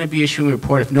 Are we going to be issuing a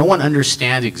report if no one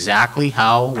understands exactly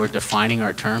how we're defining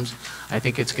our terms? I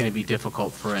think it's going to be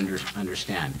difficult for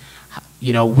understand.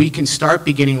 We can start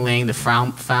beginning laying the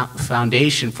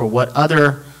foundation for what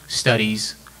other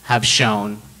studies have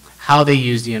shown, how they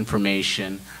use the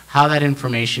information, how that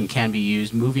information can be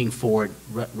used moving forward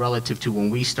relative to when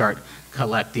we start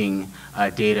collecting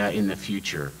data in the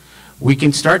future. We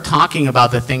can start talking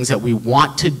about the things that we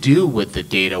want to do with the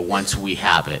data once we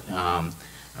have it.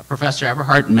 Professor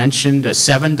Everhart mentioned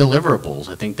 7 deliverables.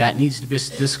 I think that needs to be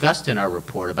discussed in our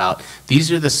report about these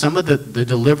are some of the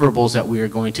deliverables that we are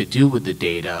going to do with the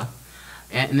data.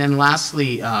 And then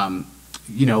lastly, well,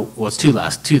 it's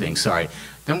two things, sorry.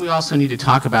 Then we also need to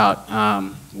talk about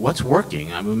what's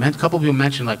working. I mean, a couple of people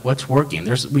mentioned like what's working.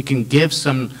 We can give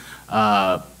some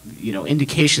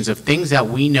indications of things that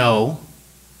we know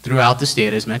throughout the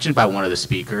state, as mentioned by one of the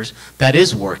speakers, that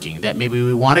is working, that maybe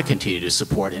we want to continue to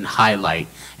support and highlight.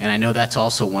 And I know that's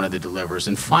also one of the delivers.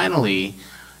 And finally,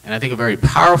 and I think a very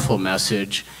powerful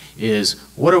message, is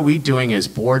what are we doing as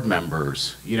board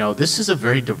members? This is a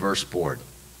very diverse board.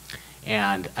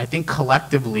 And I think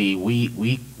collectively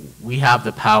we have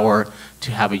the power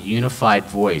to have a unified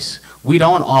voice. We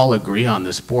don't all agree on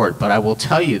this board, but I will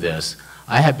tell you this,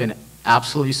 I have been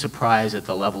absolutely surprised at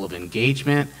the level of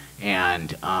engagement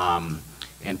and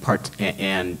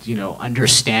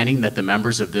understanding that the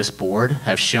members of this board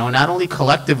have shown, not only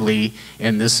collectively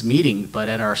in this meeting, but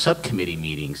at our subcommittee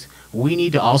meetings. We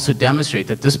need to also demonstrate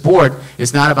that this board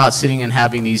is not about sitting and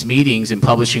having these meetings and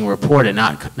publishing a report and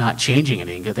not changing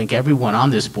anything. I think everyone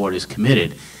on this board is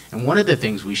committed. And one of the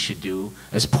things we should do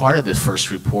as part of this first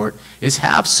report is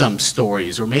have some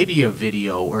stories or maybe a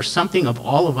video or something of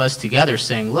all of us together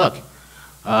saying, look,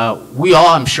 we all,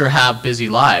 I'm sure, have busy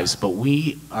lives, but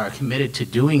we are committed to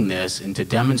doing this and to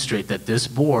demonstrate that this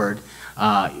board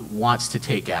wants to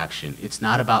take action. It's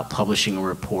not about publishing a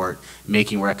report,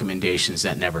 making recommendations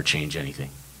that never change anything.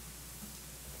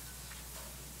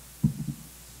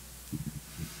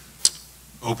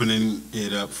 Opening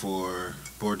it up for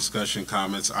board discussion,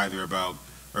 comments, either about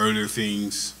earlier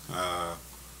things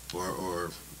or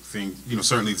things,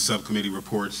 certainly the subcommittee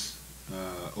reports,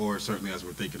 or certainly as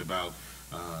we're thinking about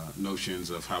notions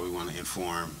of how we want to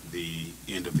inform the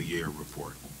end of the year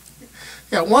report.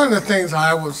 Yeah, one of the things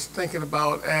I was thinking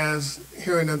about as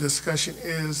hearing the discussion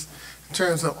is in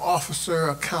terms of officer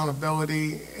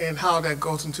accountability and how that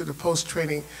goes into the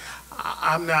post-training.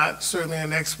 I'm not certainly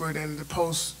an expert in the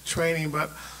post-training, but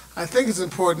I think it's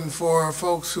important for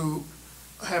folks who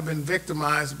have been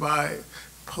victimized by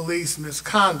police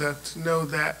misconduct to know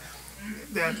that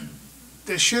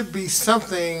there should be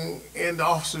something in the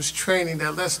officers' training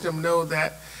that lets them know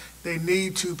that they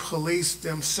need to police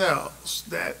themselves,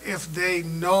 that if they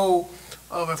know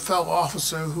of a fellow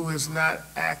officer who is not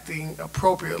acting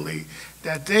appropriately,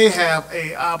 that they have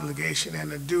a obligation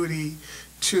and a duty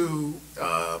to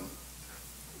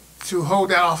hold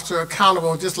that officer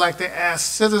accountable, just like they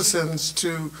ask citizens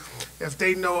to, if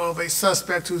they know of a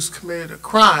suspect who's committed a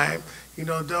crime, you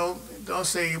know, don't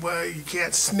say, well, you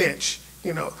can't snitch.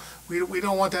 You know, we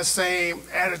don't want that same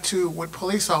attitude with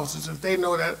police officers. If they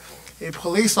know that a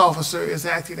police officer is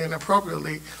acting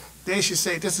inappropriately, they should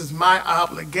say, this is my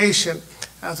obligation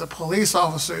as a police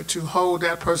officer to hold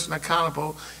that person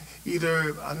accountable,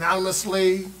 either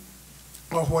anonymously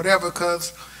or whatever,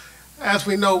 because as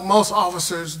we know, most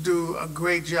officers do a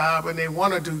great job and they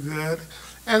want to do good.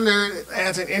 And there,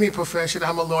 as in any profession,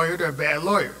 I'm a lawyer, there are bad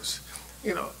lawyers.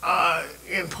 You know,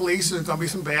 in police, there's going to be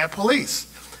some bad police.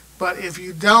 But if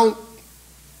you don't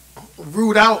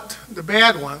root out the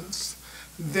bad ones,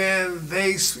 then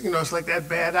they, you know, it's like that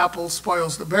bad apple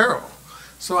spoils the barrel.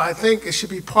 So I think it should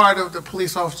be part of the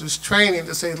police officers' training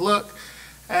to say, look,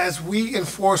 as we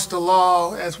enforce the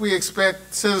law, as we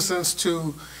expect citizens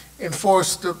to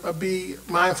enforce, be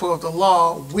mindful of the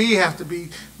law, we have to be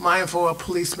mindful of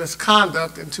police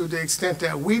misconduct, and to the extent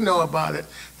that we know about it,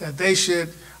 that they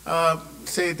should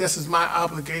say, this is my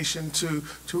obligation to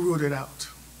root it out.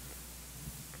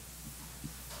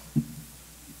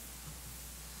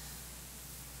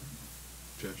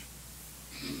 Judge.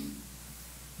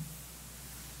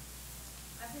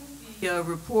 I think the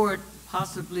report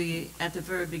possibly at the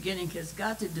very beginning has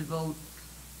got to devote,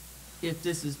 if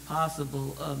this is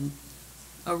possible,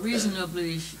 a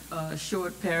reasonably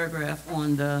short paragraph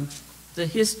on the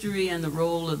history and the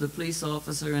role of the police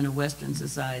officer in a Western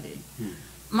society.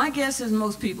 My guess is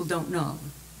most people don't know.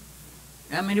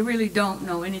 I mean, they really don't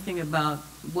know anything about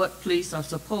what police are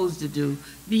supposed to do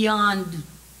beyond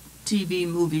TV,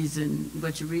 movies, and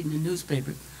what you read in the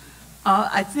newspaper.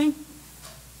 I think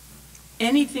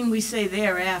anything we say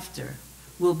thereafter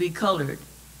will be colored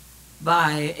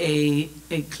by a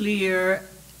clear,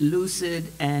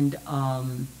 lucid, and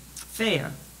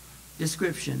fair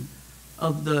description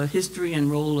of the history and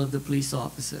role of the police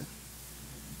officer.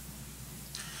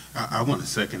 I want to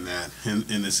second that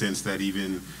in the sense that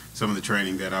even some of the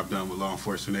training that I've done with law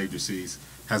enforcement agencies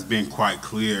has been quite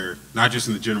clear, not just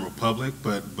in the general public,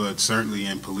 but certainly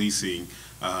in policing,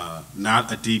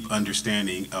 not a deep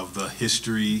understanding of the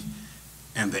history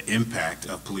and the impact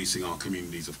of policing on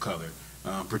communities of color,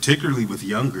 particularly with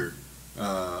younger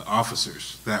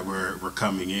officers that were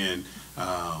coming in.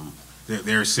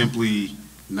 They're simply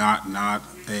not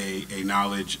a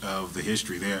knowledge of the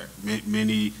history. There,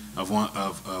 many of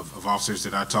officers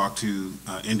that I talked to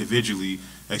individually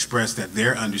expressed that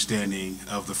their understanding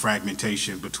of the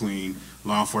fragmentation between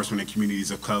law enforcement and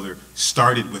communities of color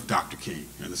started with Dr. King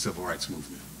and the Civil Rights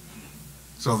Movement.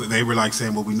 So that they were like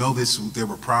saying, well, we know there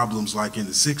were problems like in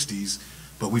the 60s,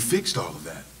 but we fixed all of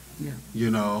that. Yeah.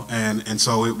 You know, and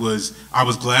so it was, I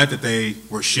was glad that they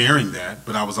were sharing that,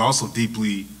 but I was also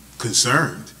deeply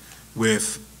concerned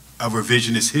with a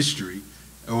revisionist history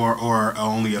or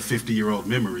only a 50-year-old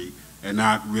memory, and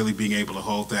not really being able to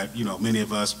hold that, you know, many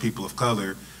of us people of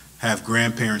color have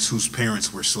grandparents whose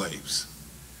parents were slaves,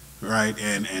 right?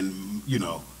 And you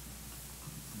know,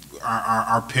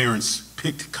 our parents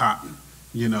picked cotton,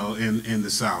 you know, in the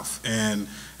South, and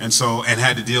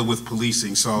had to deal with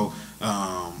policing. So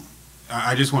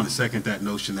I just want to second that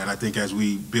notion that I think as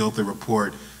we build the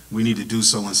report, we need to do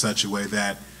so in such a way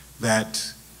that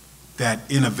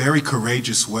in a very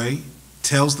courageous way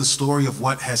tells the story of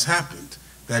what has happened.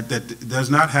 That does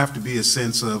not have to be a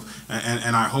sense of,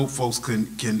 and I hope folks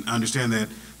can understand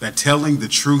that telling the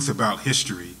truth about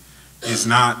history is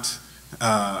not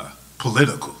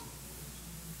political.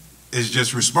 It's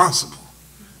just responsible,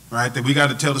 right? That we got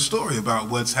to tell the story about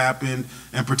what's happened,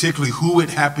 and particularly who it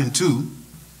happened to,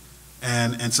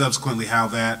 and subsequently how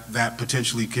that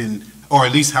potentially can, or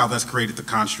at least how that's created the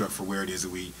construct for where it is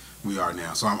that we are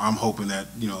now. So I'm hoping that,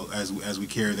 you know, as we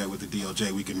carry that with the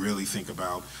DOJ, we can really think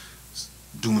about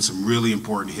doing some really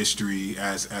important history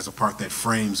as a part that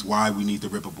frames why we need the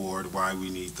RIPA board, why we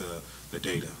need the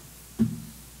data.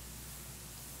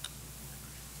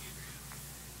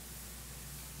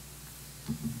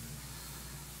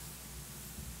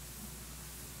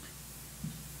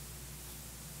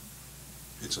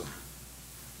 think so.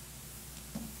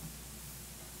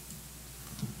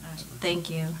 Thank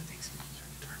you.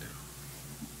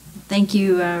 Thank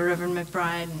you, Reverend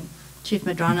McBride and Chief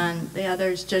Madrana and the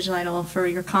others, Judge Lytle, for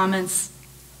your comments.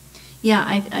 Yeah,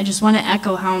 I just want to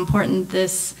echo how important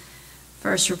this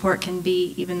first report can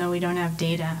be, even though we don't have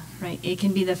data, right? It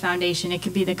can be the foundation, it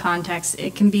could be the context,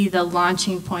 it can be the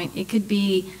launching point, it could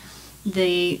be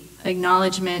the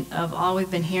acknowledgement of all we've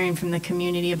been hearing from the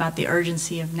community about the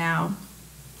urgency of now.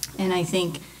 And I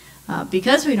think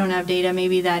because we don't have data,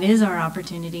 maybe that is our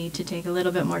opportunity to take a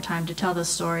little bit more time to tell the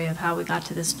story of how we got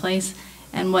to this place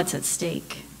and what's at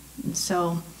stake. And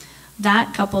so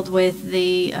that, coupled with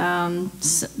the,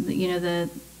 the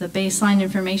baseline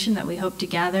information that we hope to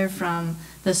gather from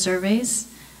the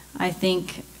surveys, I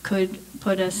think could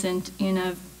put us in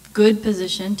a good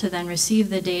position to then receive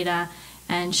the data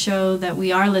and show that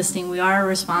we are listening, we are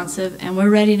responsive, and we're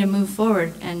ready to move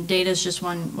forward. And data is just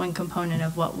one component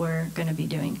of what we're going to be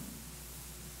doing.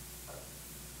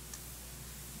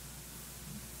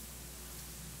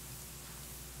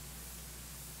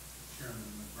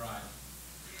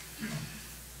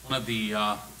 One of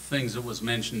the things that was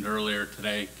mentioned earlier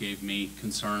today gave me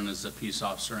concern as a peace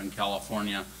officer in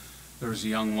California. There was a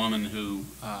young woman who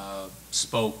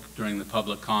spoke during the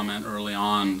public comment early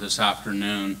on this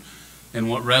afternoon, and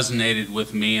what resonated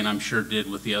with me, and I'm sure did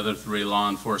with the other 3 law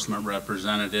enforcement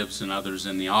representatives and others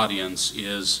in the audience,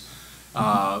 is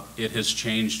it has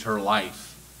changed her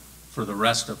life for the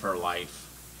rest of her life.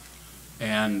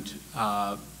 And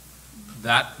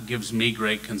that gives me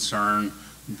great concern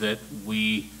that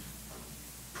we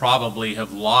probably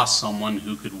have lost someone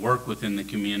who could work within the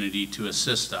community to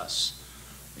assist us.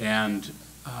 And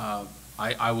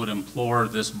I would implore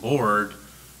this board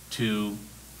to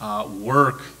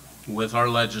work with our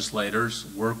legislators,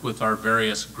 work with our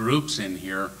various groups in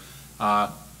here.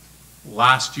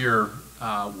 Last year,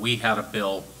 we had a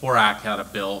bill, HORAC had a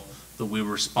bill that we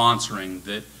were sponsoring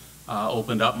that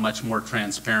opened up much more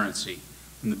transparency.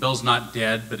 And the bill's not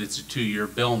dead, but it's a 2-year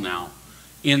bill now.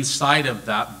 Inside of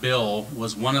that bill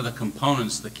was one of the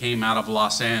components that came out of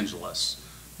Los Angeles.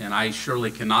 And I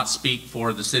surely cannot speak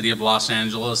for the city of Los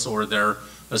Angeles or their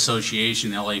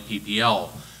association, LAPPL,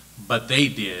 but they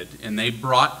did. And they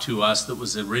brought to us, that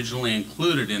was originally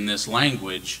included in this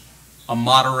language, a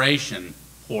moderation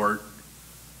port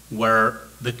where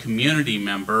the community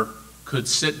member could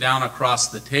sit down across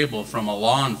the table from a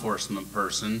law enforcement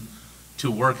person to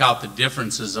work out the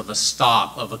differences of a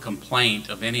stop, of a complaint,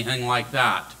 of anything like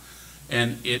that.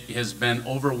 And it has been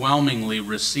overwhelmingly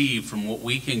received from what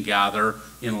we can gather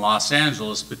in Los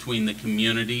Angeles between the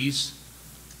communities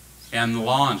and the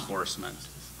law enforcement.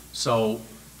 So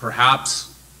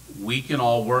perhaps we can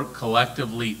all work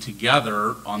collectively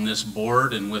together on this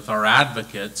board and with our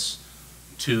advocates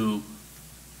to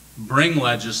bring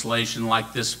legislation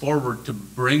like this forward, to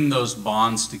bring those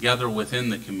bonds together within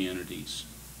the communities.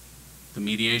 The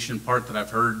mediation part that I've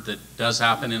heard that does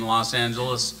happen in Los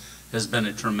Angeles has been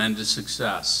a tremendous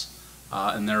success.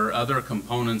 And there are other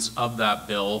components of that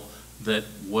bill that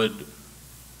would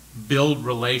build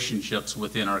relationships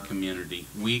within our community.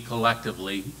 We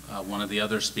collectively, one of the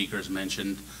other speakers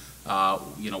mentioned,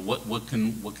 what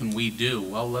can we do?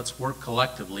 Well, let's work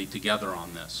collectively together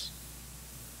on this.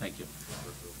 Thank you.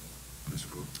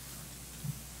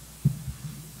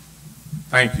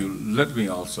 Thank you. Let me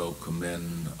also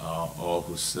commend all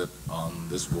who sit on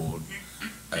this board,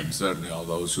 and certainly all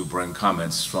those who bring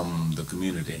comments from the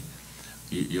community.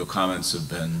 Your comments have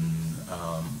been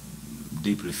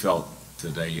deeply felt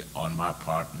today on my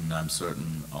part, and I'm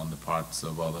certain on the parts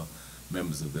of other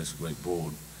members of this great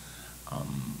board.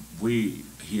 We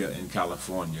here in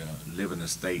California live in a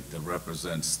state that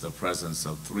represents the presence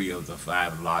of 3 of the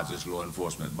 5 largest law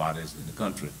enforcement bodies in the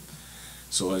country.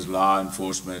 So as law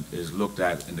enforcement is looked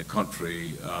at in the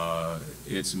country,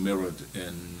 it's mirrored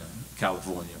in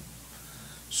California.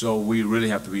 So we really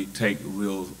have to take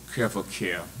real careful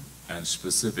care and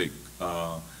specific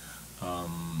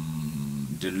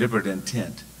deliberate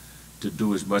intent to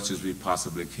do as much as we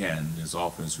possibly can, as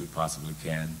often as we possibly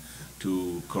can,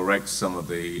 to correct some of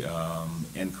the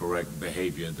incorrect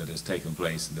behavior that has taken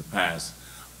place in the past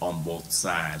on both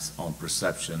sides, on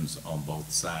perceptions on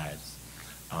both sides.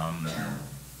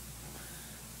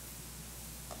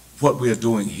 What we are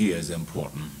doing here is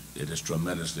important. It is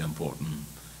tremendously important,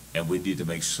 and we need to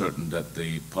make certain that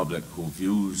the public who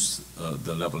views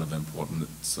the level of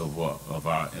importance of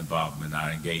our involvement, our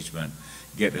engagement,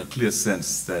 get a clear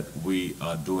sense that we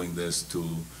are doing this to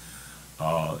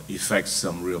effect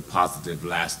some real positive,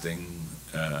 lasting,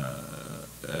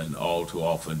 and all too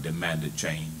often demanded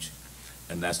change.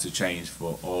 and that's to change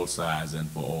for all sides and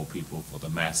for all people, for the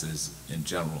masses in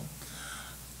general.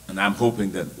 And I'm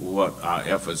hoping that what our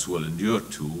efforts will endure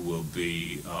to will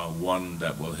be one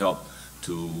that will help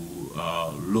to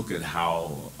look at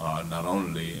how not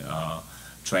only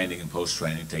training and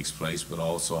post-training takes place, but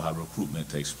also how recruitment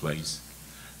takes place.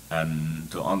 And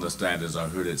to understand, as I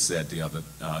heard it said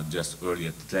just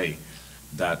earlier today,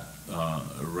 that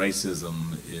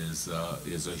racism is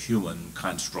a human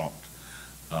construct.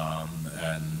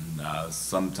 And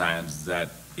sometimes that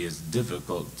is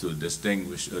difficult to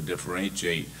distinguish or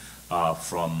differentiate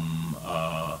from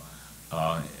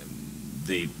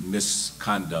the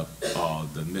misconduct or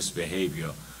the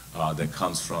misbehavior that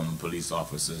comes from police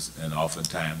officers, and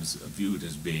oftentimes viewed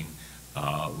as being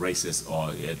racist,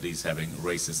 or at least having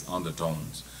racist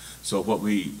undertones. So what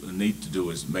we need to do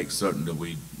is make certain that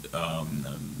we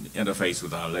interface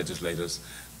with our legislators,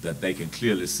 that they can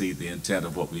clearly see the intent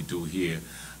of what we do here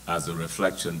as a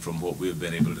reflection from what we've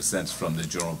been able to sense from the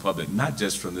general public, not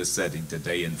just from this setting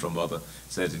today and from other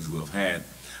settings we've had,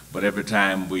 but every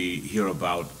time we hear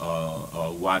about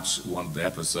or watch one of the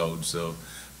episodes of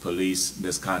police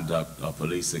misconduct or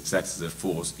police excessive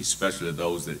force, especially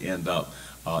those that end up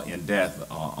in death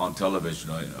on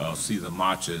television, or see the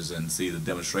marches and see the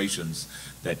demonstrations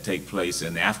that take place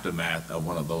in the aftermath of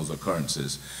one of those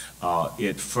occurrences,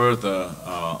 it further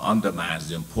undermines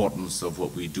the importance of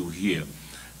what we do here.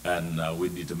 And we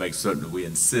need to make certain that we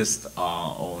insist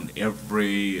on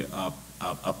every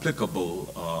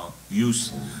applicable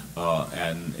use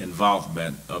and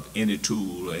involvement of any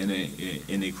tool or any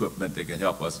equipment that can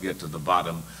help us get to the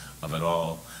bottom of it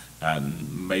all,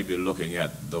 and maybe looking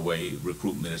at the way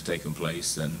recruitment is taking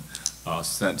place. And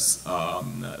since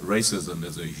racism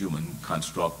is a human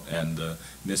construct, and the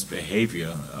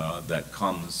misbehavior that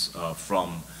comes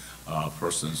from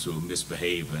persons who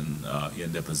misbehave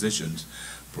in their positions,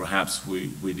 perhaps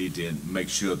we need to make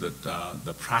sure that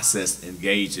the process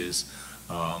engages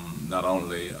not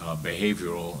only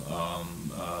behavioral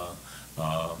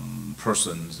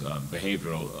persons,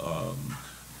 behavioral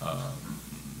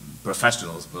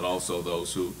professionals, but also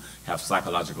those who have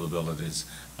psychological abilities,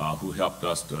 who helped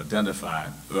us to identify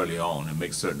early on, and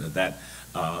make certain that that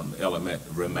element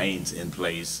remains in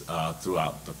place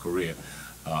throughout the career.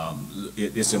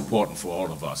 It's important for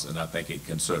all of us, and I think it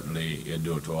can certainly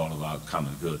endure to all of our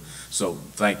common good. So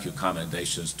thank you,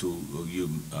 commendations to you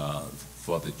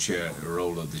for the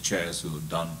role of the chairs who have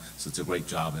done such a great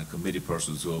job, and committee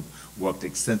persons who have worked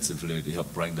extensively to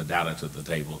help bring the data to the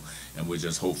table. And we're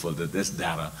just hopeful that this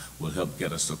data will help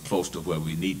get us so close to where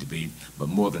we need to be. But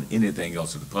more than anything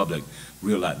else, to the public,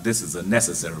 realize this is a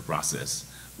necessary process.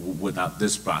 Without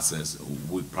this process,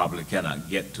 we probably cannot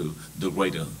get to the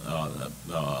greater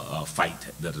fight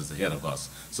that is ahead of us.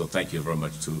 So thank you very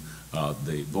much to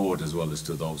the board, as well as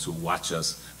to those who watch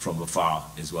us from afar,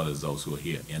 as well as those who are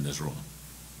here in this room.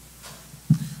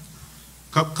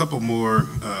 Couple more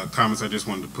comments I just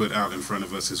wanted to put out in front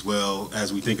of us as well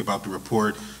as we think about the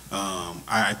report.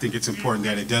 I think it's important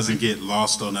that it doesn't get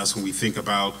lost on us when we think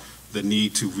about the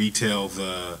need to retell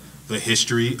the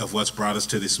history of what's brought us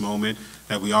to this moment,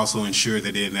 that we also ensure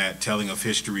that in that telling of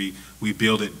history, we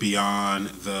build it beyond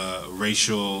the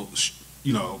racial,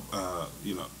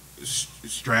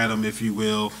 stratum, if you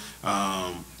will,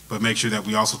 but make sure that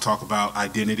we also talk about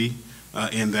identity.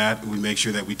 In that, we make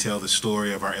sure that we tell the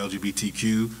story of our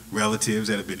LGBTQ relatives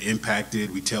that have been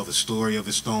impacted. We tell the story of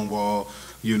the Stonewall,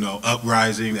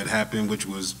 uprising that happened, which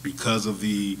was because of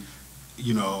the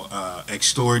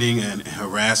extorting and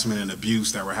harassment and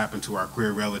abuse that were happening to our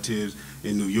queer relatives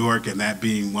in New York, and that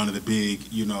being one of the big,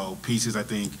 pieces. I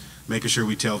think making sure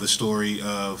we tell the story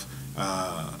of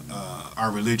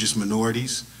our religious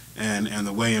minorities and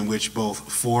the way in which both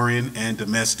foreign and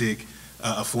domestic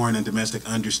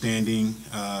understanding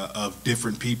of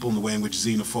different people, and the way in which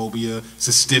xenophobia,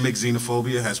 systemic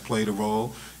xenophobia, has played a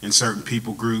role in certain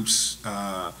people groups,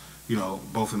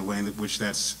 both in the way in which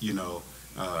that's,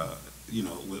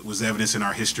 was evidence in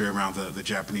our history around the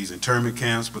Japanese internment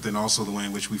camps, but then also the way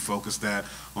in which we focus that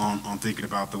on thinking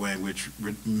about the way in which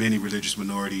many religious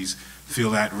minorities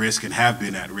feel at risk and have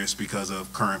been at risk because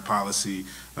of current policy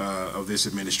of this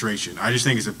administration. I just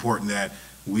think it's important that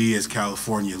we as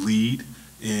California lead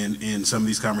in some of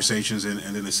these conversations. And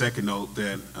then the second note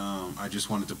that I just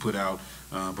wanted to put out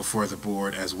before the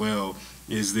board as well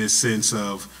is this sense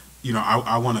of,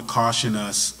 I want to caution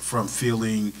us from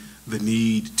feeling the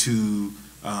need to,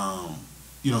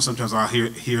 sometimes I'll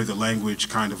hear the language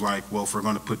kind of like, well, if we're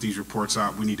going to put these reports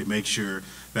out, we need to make sure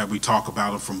that we talk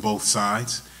about them from both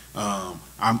sides.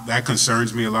 That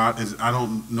concerns me a lot, and I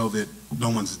don't know that no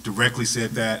one's directly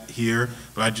said that here,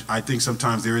 but I think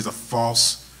sometimes there is a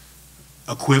false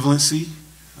equivalency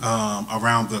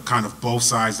around the kind of both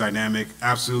sides dynamic.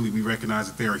 Absolutely, we recognize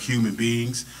that there are human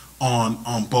beings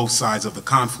on both sides of the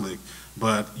conflict.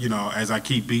 But, you know, as I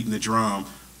keep beating the drum,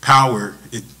 power,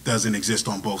 it doesn't exist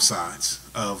on both sides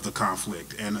of the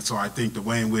conflict. And so I think the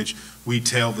way in which we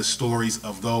tell the stories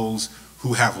of those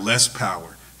who have less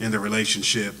power in the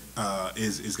relationship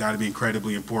is got to be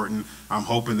incredibly important. I'm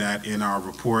hoping that in our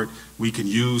report we can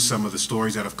use some of the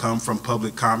stories that have come from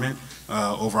public comment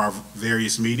over our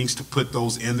various meetings to put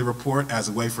those in the report as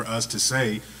a way for us to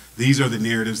say these are the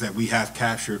narratives that we have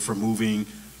captured for moving,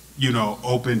 you know,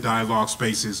 open dialogue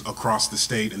spaces across the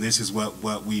state, and this is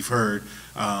what we've heard.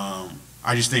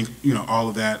 I just think, you know, all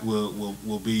of that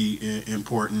will be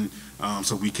important,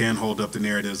 so we can hold up the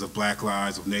narratives of Black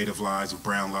lives, of Native lives, of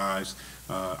brown lives.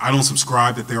 I don't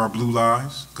subscribe that there are blue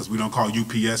lives, because we don't call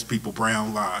UPS people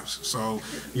brown lives. So,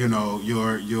 you know,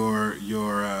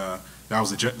 that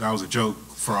was a joke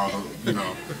for all the, you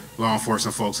know, law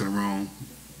enforcement folks in the room.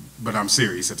 But I'm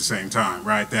serious at the same time,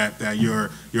 right? That your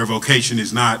vocation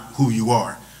is not who you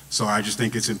are. So I just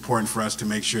think it's important for us to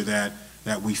make sure that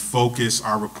we focus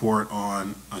our report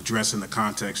on addressing the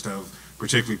context of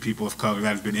particularly people of color that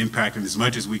have been impacted, as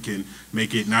much as we can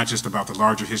make it not just about the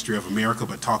larger history of America,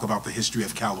 but talk about the history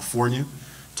of California,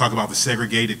 talk about the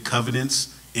segregated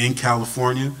covenants in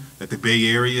California, that the Bay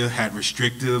Area had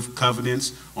restrictive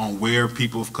covenants on where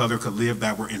people of color could live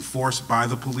that were enforced by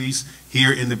the police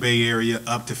here in the Bay Area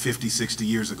up to 50, 60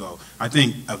 years ago. I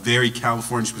think a very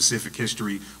California-specific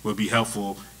history would be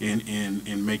helpful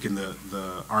in making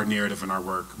our narrative and our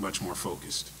work much more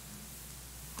focused.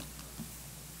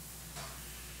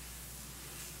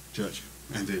 Judge,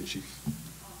 and then Chief.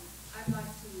 I'd like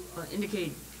to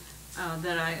indicate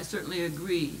that I certainly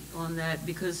agree on that,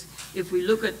 because if we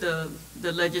look at the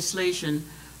legislation,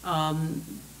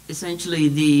 essentially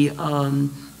the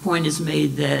point is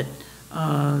made that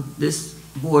this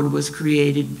board was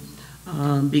created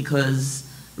because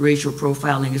racial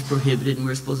profiling is prohibited and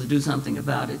we're supposed to do something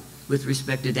about it with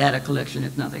respect to data collection,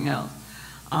 if nothing else.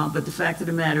 But the fact of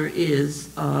the matter is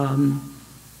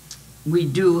we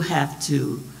do have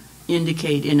to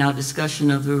indicate in our discussion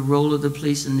of the role of the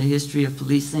police and the history of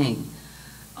policing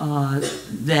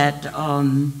that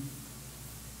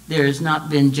there has not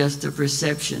been just a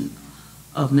perception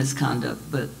of misconduct,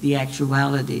 but the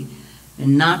actuality,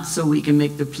 and not so we can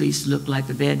make the police look like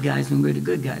the bad guys when we're the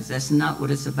good guys. That's not what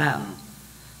it's about.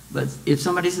 But if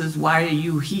somebody says, why are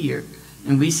you here?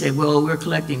 And we say, well, we're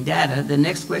collecting data, the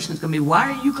next question is going to be,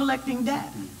 why are you collecting data?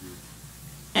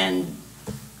 And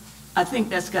I think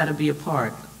that's got to be a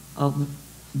part of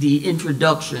the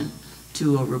introduction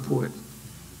to a report.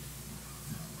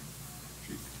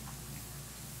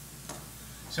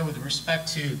 So with respect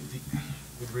to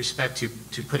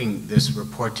putting this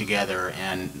report together,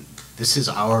 and this is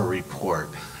our report,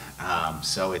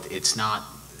 so it's not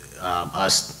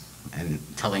us and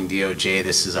telling DOJ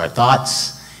this is our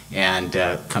thoughts and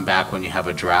come back when you have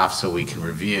a draft so we can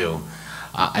review.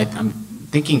 I'm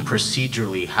thinking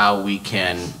procedurally how we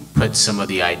can put some of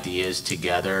the ideas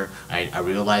together. I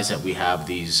realize that we have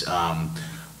these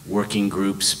working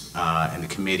groups and the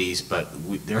committees, but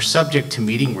they're subject to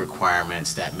meeting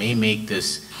requirements that may make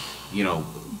this, you know,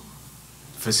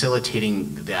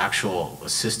 facilitating the actual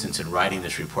assistance in writing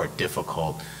this report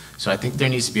difficult. So I think there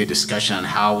needs to be a discussion on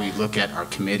how we look at our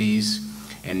committees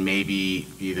and maybe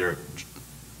either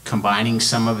combining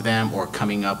some of them or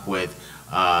coming up with,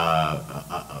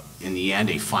 in the end,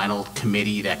 a final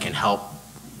committee that can help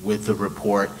with the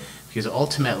report. Because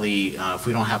ultimately, if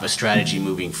we don't have a strategy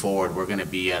moving forward, we're going to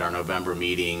be at our November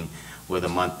meeting with a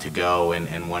month to go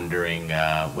and wondering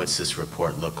what's this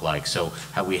report look like. So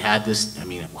have we had this, I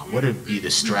mean, what would be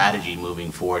the strategy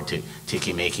moving forward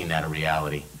to making that a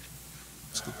reality?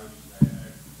 I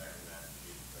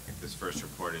think this first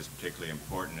report is particularly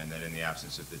important, and that in the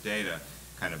absence of the data,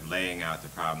 kind of laying out the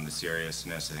problem, the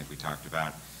seriousness. I think we talked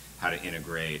about how to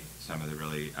integrate some of the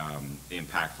really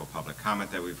impactful public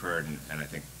comment that we've heard, and I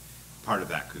think part of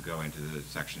that could go into the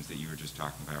sections that you were just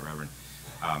talking about, Reverend,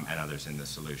 and others in the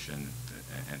solution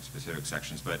and specific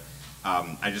sections. But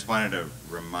I just wanted a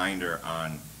reminder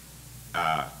on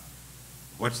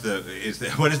what is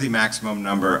the maximum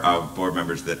number of board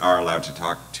members that are allowed to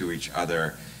talk to each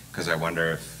other? Because I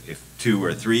wonder if 2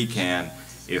 or 3 can,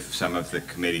 if some of the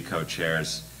committee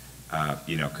co-chairs,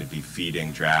 you know, could be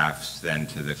feeding drafts then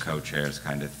to the co-chairs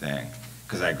kind of thing.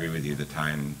 Because I agree with you, the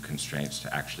time constraints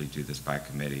to actually do this by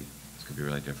committee, this could be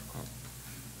really difficult.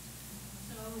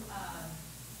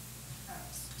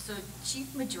 So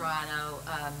Chief Medrano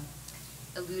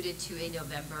alluded to a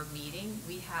November meeting.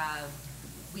 We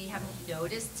haven't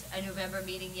noticed a November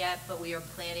meeting yet, but we are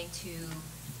planning to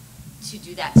to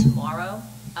do that tomorrow.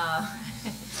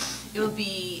 It will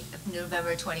be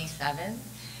November 27th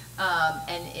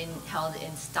and held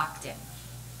in Stockton.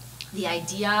 The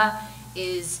idea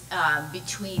is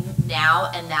between now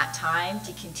and that time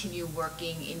to continue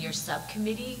working in your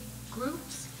subcommittee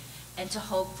groups and to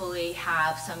hopefully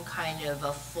have some kind of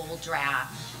a full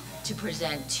draft to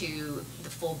present to the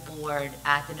full board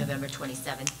at the November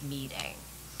 27th meeting.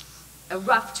 A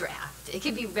rough draft. It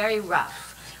can be very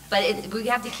rough, but we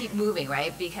have to keep moving,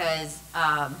 right? Because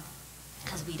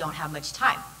we don't have much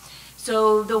time.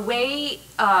 So the way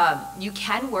you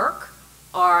can work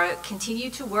or continue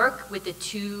to work with the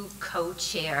two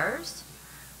co-chairs,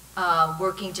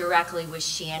 working directly with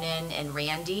Shannon and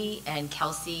Randy and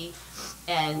Kelsey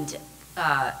and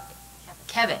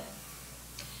Kevin.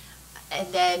 And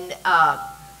then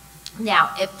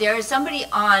now, if there is somebody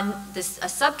on a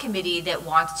subcommittee that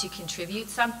wants to contribute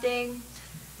something,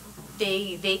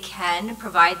 they can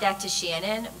provide that to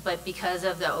Shannon, but because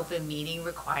of the open meeting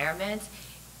requirements,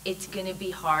 it's going to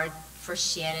be hard for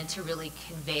Shannon to really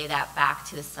convey that back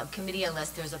to the subcommittee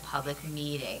unless there's a public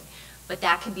meeting. But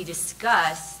that can be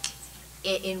discussed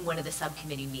in one of the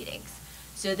subcommittee meetings.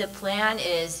 So the plan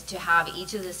is to have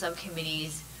each of the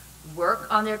subcommittees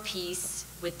work on their piece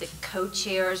with the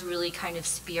co-chairs really kind of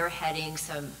spearheading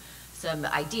some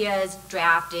ideas,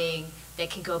 drafting that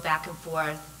can go back and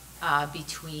forth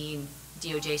between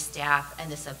DOJ staff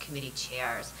and the subcommittee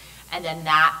chairs. And then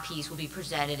that piece will be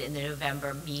presented in the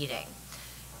November meeting.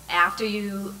 After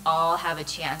you all have a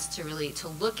chance to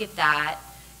look at that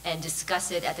and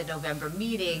discuss it at the November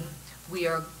meeting, we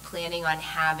are planning on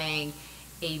having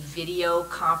a video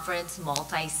conference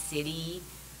multi-city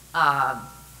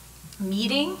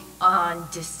meeting on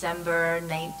December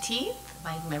 19th.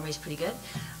 My memory's pretty good.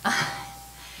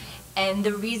 And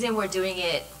the reason we're doing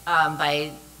it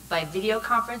by video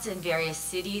conference in various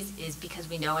cities is because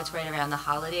we know it's right around the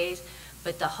holidays,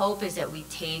 but the hope is that we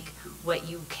take what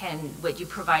you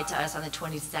provide to us on the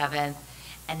 27th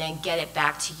and then get it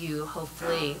back to you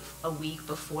hopefully a week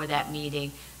before that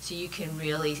meeting so you can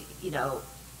really,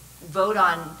 vote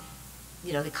on,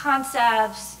 the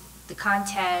concepts, the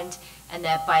content, and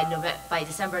that by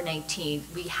December 19th,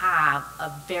 we have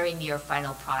a very near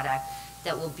final product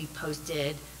that will be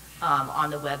posted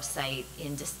on the website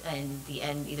in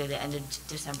either the end of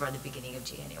December or the beginning of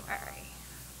January.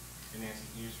 And Nancy,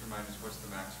 can you just remind us what's the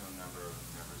maximum number of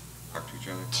members that talk to each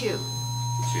other? Two.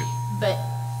 Two. But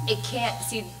it can't,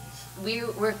 see,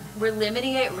 we're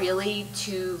limiting it really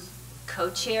to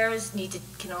co-chairs,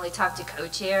 can only talk to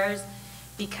co-chairs,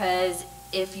 because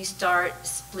if you start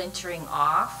splintering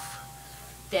off,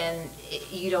 then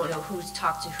you don't know who's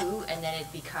talked to who, and then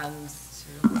it becomes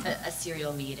a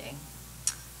serial meeting.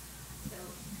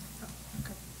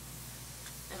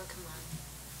 It'll come on.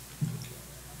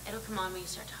 It'll come on when you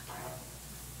start talking.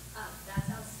 That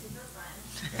sounds super fun.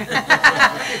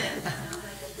 Sounds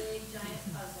like a big, giant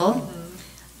puzzle.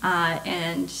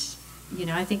 And,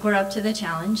 I think we're up to the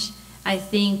challenge. I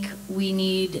think we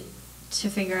need to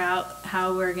figure out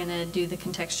how we're going to do the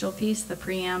contextual piece, the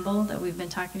preamble that we've been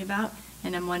talking about.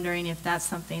 And I'm wondering if that's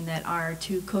something that our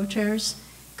two co-chairs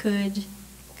could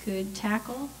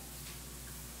tackle.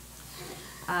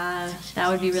 That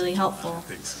would be really helpful.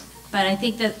 But I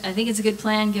think it's a good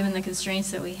plan given the constraints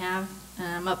that we have.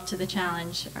 I'm up to the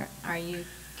challenge. Are you,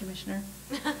 Commissioner?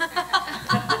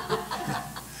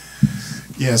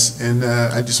 Yes, and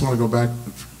I just want to go back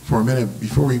for a minute.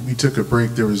 Before we took a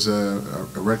break, there was a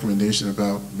recommendation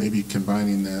about maybe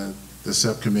combining the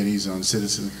subcommittees on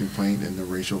citizen complaint and the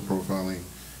racial profiling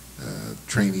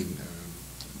training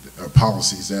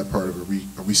policies, that part of it.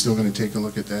 Are we still going to take a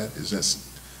look at that? Is that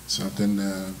something?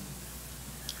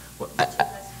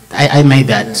 I made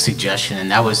that suggestion,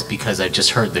 and that was because I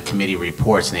just heard the committee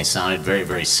reports, and they sounded very,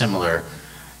 very similar.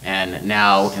 And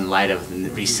now, in light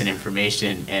of recent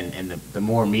information and the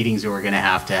more meetings that we're going to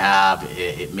have,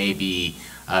 it may be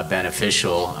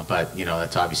beneficial, but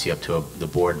that's obviously up to the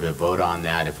board to vote on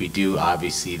that. If we do,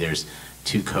 obviously there's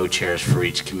two co-chairs for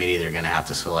each committee. They're going to have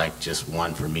to select just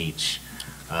one from each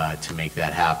to make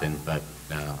that happen, but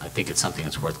I think it's something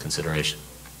that's worth consideration.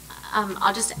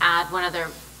 I'll just add one other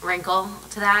wrinkle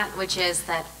to that, which is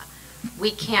that we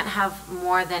can't have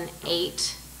more than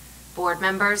 8 board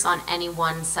members on any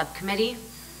one subcommittee.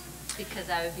 Because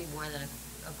that would be more than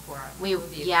a quorum. We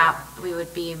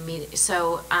would be meeting.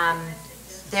 So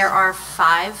there are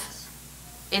 5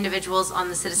 individuals on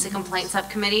the Citizen Complaint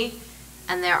Subcommittee,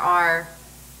 and there are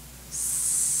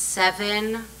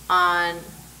 7 on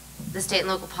the state and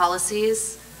local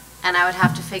policies, and I would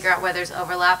have to figure out where there's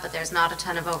overlap, but there's not a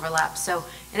ton of overlap. So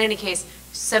in any case,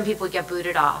 some people get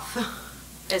booted off.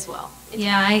 as well.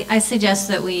 Yeah, I suggest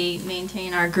that we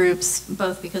maintain our groups,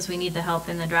 both because we need the help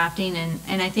in the drafting,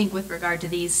 and I think with regard to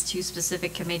these two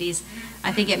specific committees,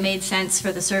 I think it made sense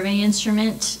for the survey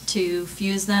instrument to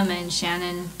fuse them, and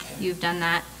Shannon, you've done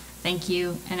that, thank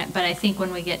you. But I think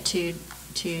when we get to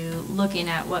looking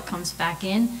at what comes back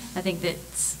in, I think that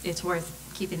it's worth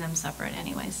keeping them separate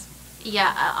anyways.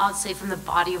 Yeah, I'll say from the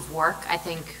body of work, I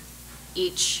think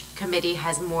each committee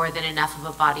has more than enough of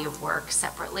a body of work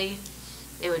separately.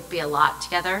 It would be a lot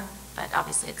together, but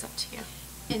obviously it's up to you.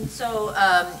 And so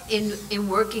in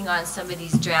working on some of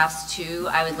these drafts too,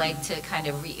 I would like to kind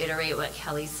of reiterate what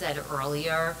Kelly said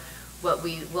earlier. What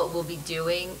we'll be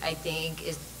doing, I think,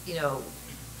 is, you know,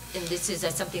 and this is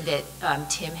something that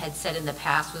Tim had said in the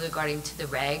past with regarding to the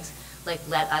regs, like,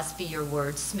 let us be your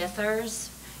wordsmithers.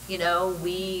 You know,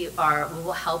 we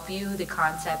will help you, the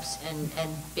concepts and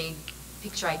big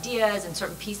picture ideas and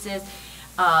certain pieces,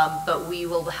 but we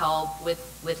will help with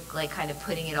like kind of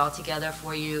putting it all together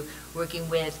for you, working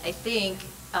with, I think,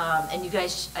 and you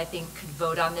guys, I think, could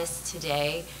vote on this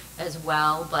today as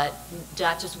well, but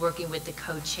not just working with the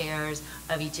co-chairs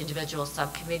of each individual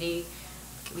subcommittee.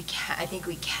 I think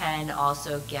we can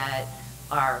also get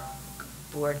our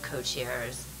board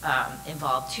co-chairs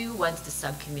involved too, once the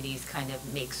subcommittees kind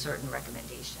of make certain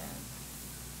recommendations.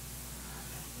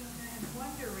 I'm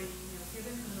wondering,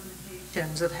 given the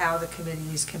limitations of how the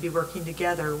committees can be working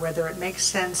together, whether it makes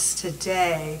sense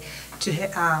today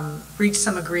to reach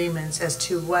some agreements as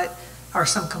to what are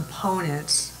some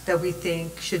components that we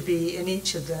think should be in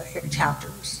each of the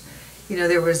chapters. You know,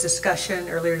 there was discussion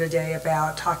earlier today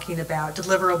about talking about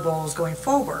deliverables going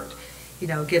forward. You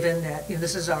know, given that, you know,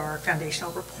 this is our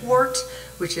foundational report,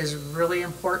 which is really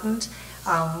important.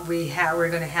 We're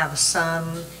going to have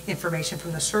some information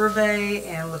from the survey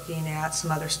and looking at some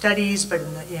other studies, but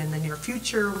in the near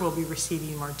future, we'll be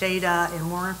receiving more data and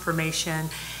more information,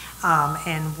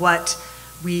 and what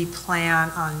we plan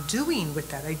on doing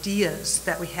with that, ideas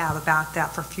that we have about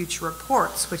that for future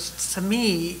reports, which to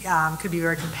me could be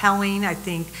very compelling. I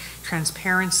think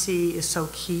transparency is so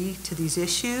key to these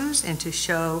issues, and to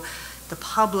show the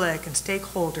public and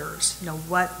stakeholders, you know,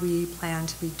 what we plan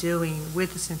to be doing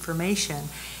with this information.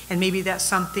 And maybe that's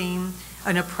something,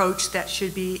 an approach that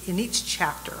should be in each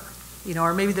chapter, you know,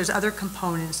 or maybe there's other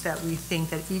components that we think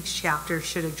that each chapter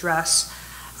should address.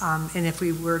 And if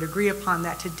we were to agree upon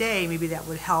that today, maybe that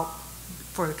would help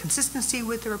for the consistency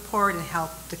with the report and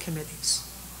help the committees.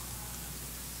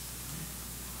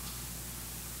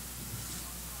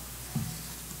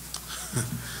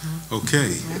 Okay.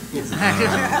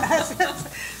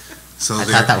 So I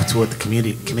thought that was what the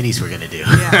committees were going to do.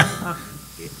 Yeah.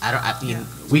 I mean,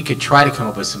 we could try to come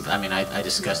up with some. I mean, I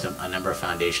discussed a number of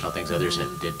foundational things. Others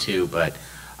did too. But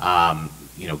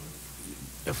you know,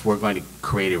 if we're going to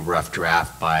create a rough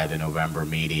draft by the November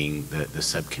meeting, the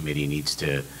subcommittee needs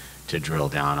to drill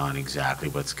down on exactly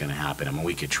what's going to happen. I mean,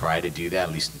 we could try to do that,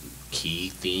 at least key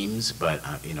themes. But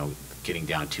you know, getting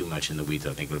down too much in the weeds,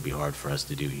 I think, would be hard for us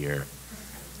to do here.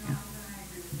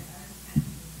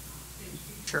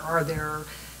 Are there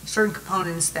certain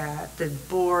components that the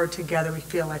board together we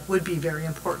feel like would be very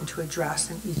important to address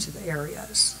in each of the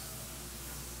areas?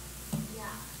 Yeah,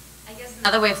 I guess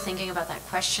another way of thinking about that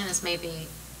question is maybe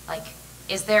like,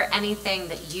 is there anything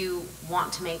that you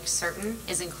want to make certain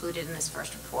is included in this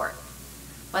first report?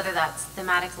 Whether that's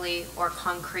thematically or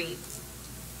concrete,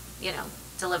 you know,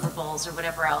 deliverables or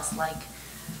whatever else. Like,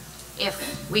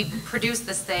 if we produce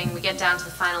this thing, we get down to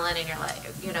the final end and you're like,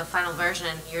 you know, final version,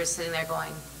 and you're sitting there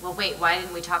going, well, wait, why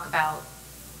didn't we talk about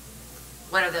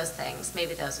what are those things?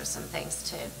 Maybe those are some things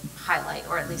to highlight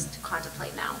or at least to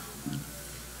contemplate now.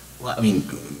 Well, I mean,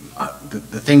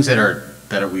 the things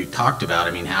that we've talked about,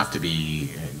 I mean, have to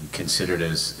be considered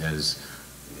as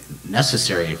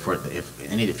necessary for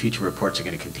if any of the future reports are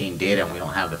going to contain data and we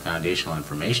don't have the foundational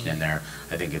information in there.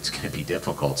 I think it's going to be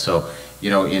difficult. So, you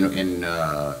know, in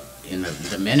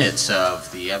the minutes of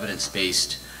the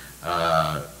evidence-based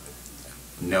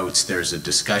notes, there's a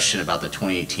discussion about the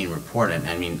 2018 report, and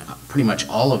I mean, pretty much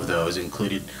all of those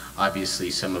included,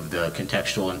 obviously, some of the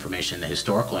contextual information, the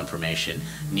historical information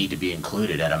need to be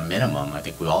included at a minimum. I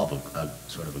think we all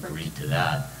sort of agreed to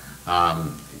that.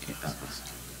 Other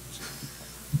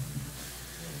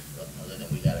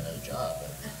than we got another job.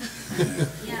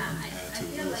 Yeah, I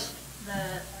feel like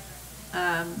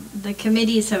the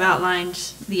committees have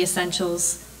outlined the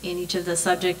essentials in each of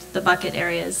the bucket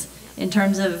areas in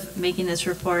terms of making this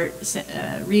report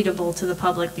readable to the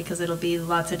public, because it'll be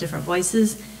lots of different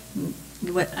voices.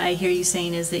 What I hear you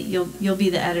saying is that you'll be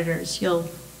the editors. You'll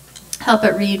help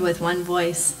it read with one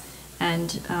voice and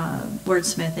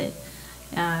wordsmith it.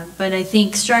 But I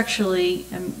think structurally,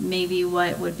 maybe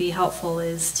what would be helpful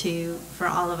is for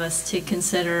all of us to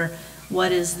consider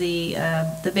what is the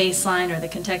baseline or the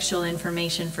contextual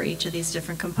information for each of these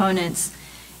different components,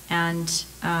 and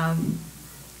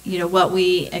what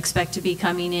we expect to be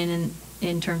coming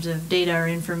in terms of data or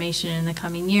information in the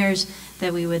coming years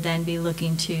that we would then be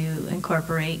looking to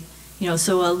incorporate.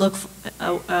 So a look,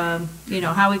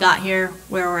 how we got here,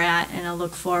 where we're at, and a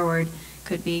look forward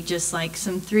could be just like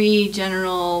some 3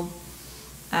 general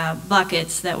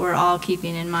buckets that we're all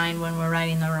keeping in mind when we're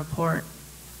writing the report.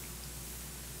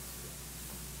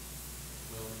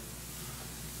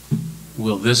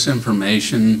 Will this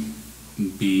information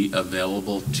be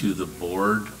available to the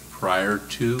board prior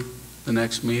to the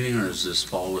next meeting, or does this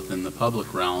fall within the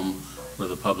public realm where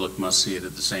the public must see it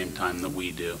at the same time that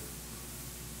we do?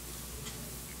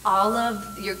 All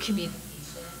of your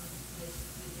communications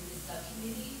within the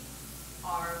subcommittee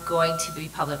are going to be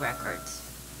public records.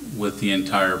 With the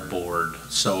entire board.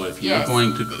 So if you're Yes.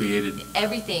 going to create it,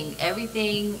 Everything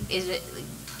is,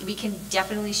 we can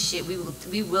definitely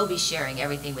we will be sharing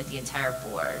everything with the entire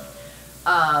board.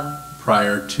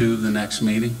 prior to the next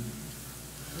meeting?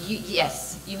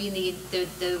 Yes, you mean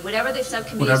the whatever the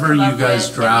subcommittees Whatever come you up guys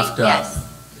with, draft up, yes,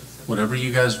 whatever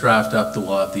you guys draft up,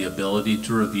 we'll have the ability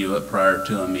to review it prior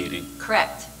to a meeting.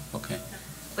 correct. Okay.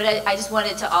 But I just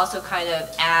wanted to also kind of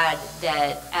add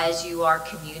that as you are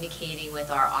communicating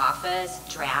with our office,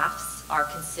 drafts are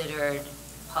considered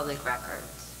public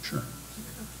records. Sure.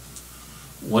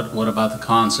 What about the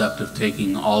concept of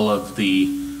taking all of the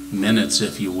minutes,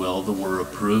 if you will, that were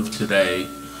approved today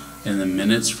and the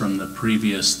minutes from the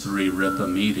previous 3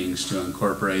 RIPA meetings to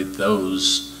incorporate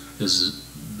those as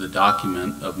the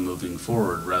document of moving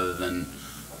forward rather than,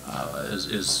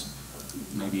 as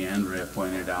maybe Andrea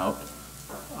pointed out,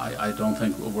 I don't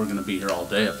think we're going to be here all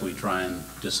day if we try and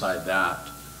decide that.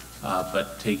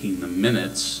 But taking the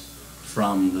minutes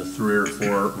from the 3 or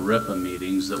 4 RIPA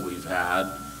meetings that we've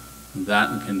had,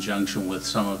 that in conjunction with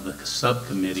some of the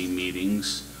subcommittee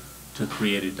meetings to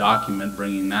create a document,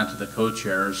 bringing that to the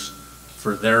co-chairs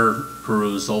for their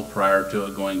perusal prior to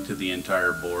it going to the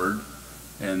entire board.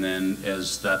 And then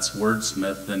as that's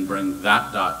wordsmith, then bring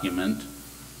that document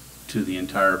to the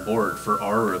entire board for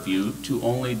our review to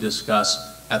only discuss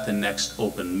at the next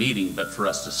open meeting, but for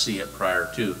us to see it prior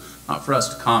to, not for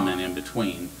us to comment in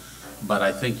between. But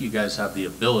I think you guys have the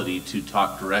ability to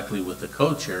talk directly with the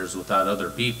co-chairs without other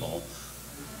people.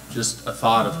 Just a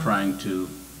thought of trying to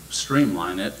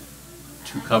streamline it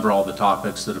to cover all the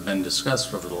topics that have been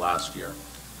discussed over the last year.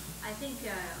 I think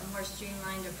a more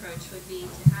streamlined approach would be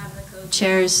to have the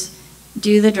co-chairs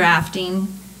do the drafting,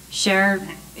 share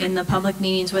in the public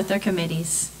meetings with their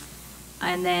committees,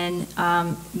 and then,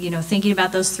 thinking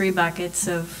about those 3 buckets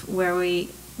of where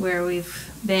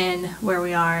we've been, where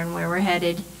we are, and where we're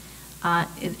headed,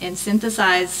 and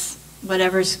synthesize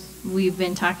whatever's we've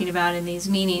been talking about in these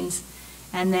meetings,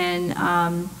 and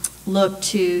then look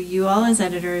to you all as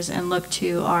editors and look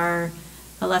to our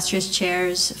illustrious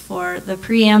chairs for the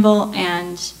preamble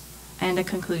and a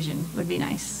conclusion would be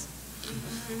nice.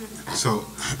 So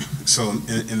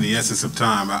in the essence of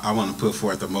time, I want to put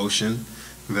forth a motion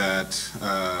that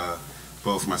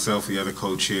both myself and the other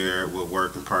co-chair will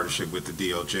work in partnership with the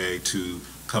DOJ to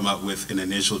come up with an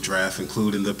initial draft,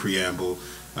 including the preamble,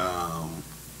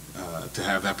 to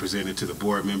have that presented to the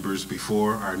board members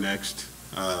before our next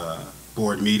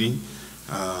board meeting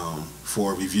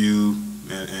for review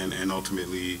and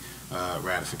ultimately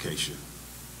ratification.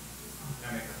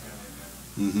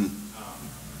 Mm-hmm.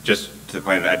 Just to the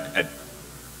point,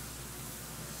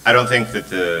 I don't think that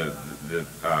the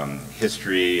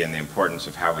history and the importance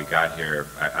of how we got here,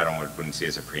 wouldn't see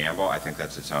as a preamble. I think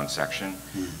that's its own section,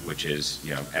 which is,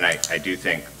 and I do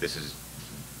think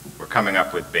we're coming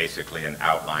up with basically an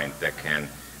outline that can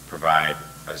provide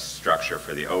a structure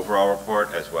for the overall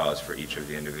report as well as for each of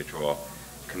the individual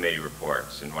committee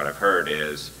reports. And what I've heard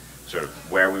is sort of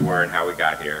where we were and how we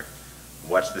got here,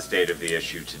 what's the state of the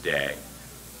issue today,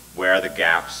 where are the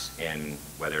gaps in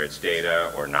whether it's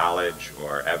data or knowledge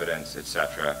or evidence,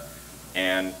 etc.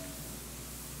 And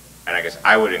I guess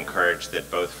I would encourage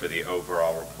that both for the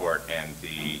overall report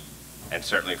and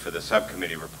certainly for the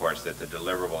subcommittee reports that the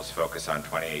deliverables focus on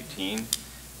 2018,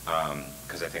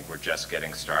 because I think we're just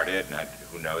getting started, and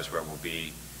who knows where we'll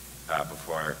be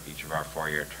before each of our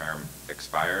 4-year term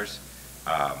expires.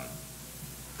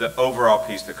 The overall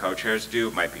piece the co-chairs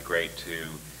do might be great to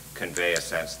convey a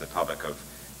sense to the public of,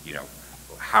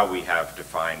 how we have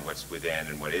defined what's within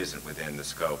and what isn't within the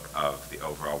scope of the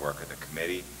overall work of the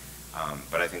committee.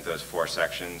 But I think those 4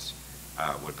 sections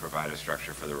would provide a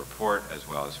structure for the report as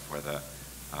well as for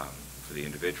the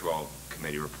individual committee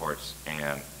committee reports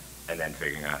and then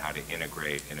figuring out how to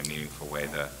integrate in a meaningful way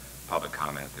the public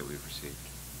comment that we've received.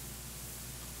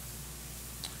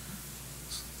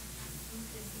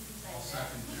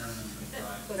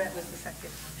 So that was the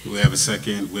second. We have a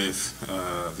second with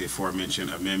the aforementioned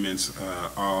amendments.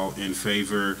 All in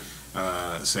favor,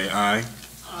 say aye.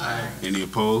 Aye. Any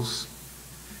opposed?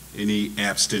 Any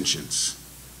abstentions?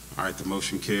 All right, the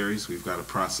motion carries. We've got a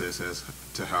process as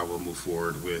to how we'll move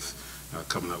forward with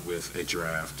coming up with a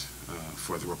draft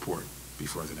for the report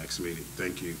before the next meeting.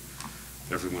 Thank you,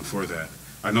 everyone, for that.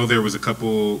 I know there was a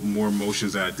couple more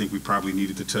motions that I think we probably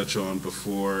needed to touch on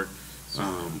before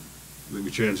we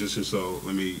transition, so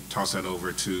let me toss that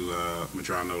over to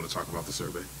Medrano to talk about the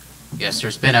survey. Yes,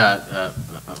 there's been a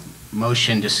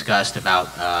motion discussed about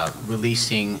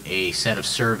releasing a set of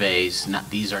surveys.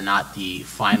 These are not the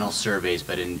final surveys,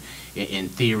 but in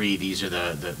theory, these are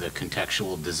the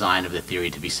contextual design of the theory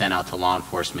to be sent out to law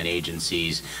enforcement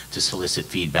agencies to solicit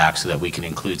feedback so that we can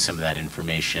include some of that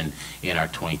information in our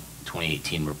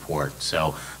 2018 report.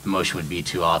 So the motion would be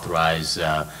to authorize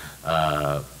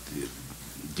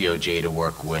DOJ to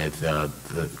work with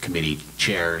the committee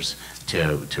chairs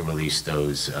to release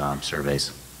those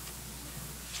surveys.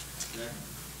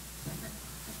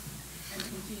 I'm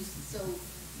confused. So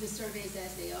the surveys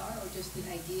as they are, or just the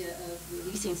idea of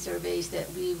releasing surveys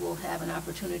that we will have an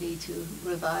opportunity to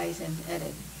revise and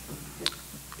edit?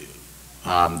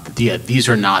 These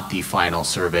are not the final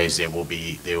surveys. They will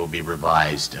be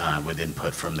revised with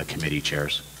input from the committee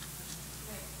chairs.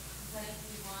 But if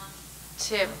you want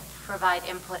to provide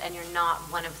input and you're not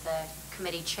one of the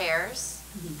committee chairs,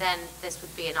 then this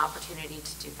would be an opportunity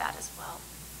to do that as well.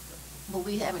 Well,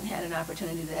 we haven't had an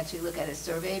opportunity to actually look at a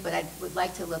survey, but I would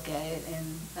like to look at it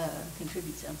and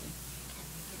contribute something.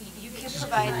 You can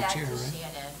provide that to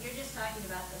Shannon. You're just talking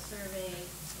about the survey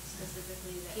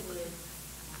specifically that would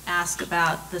ask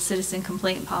about the citizen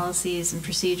complaint policies and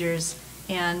procedures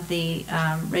and the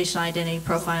racial identity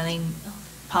profiling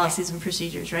policies and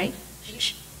procedures, right?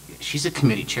 She's a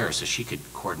committee chair, so she could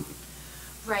coordinate.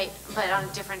 Right, but on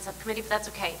a different subcommittee, but that's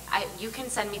okay. You can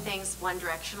send me things one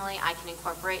directionally, I can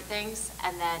incorporate things,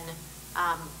 and then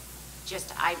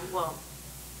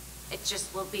it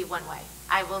just will be one way.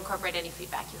 I will incorporate any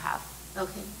feedback you have.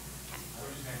 Okay.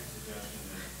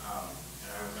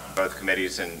 Both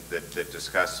committees that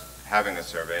discuss having a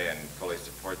survey and fully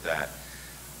support that.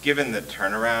 Given the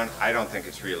turnaround, I don't think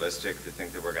it's realistic to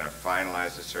think that we're going to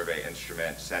finalize the survey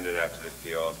instrument, send it out to the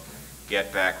field,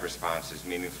 get back responses,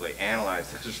 meaningfully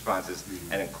analyze those responses,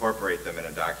 and incorporate them in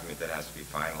a document that has to be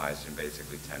finalized in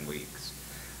basically 10 weeks.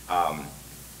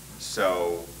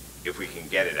 So if we can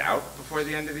get it out before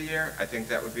the end of the year, I think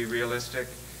that would be realistic.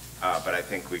 But I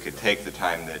think we could take the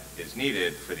time that is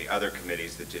needed for the other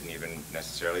committees that didn't even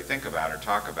necessarily think about or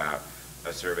talk about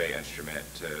a survey instrument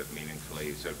to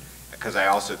meaningfully. So, because I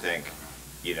also think,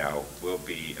 we'll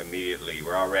be immediately,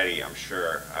 we're already, I'm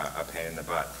sure, a pain in the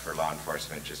butt for law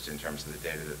enforcement just in terms of the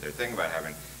data that they're thinking about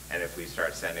having. And if we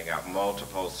start sending out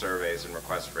multiple surveys and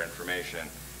requests for information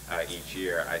each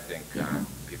year, I think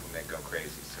people may go crazy.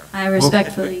 So. I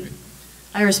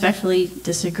respectfully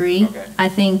disagree. Okay. I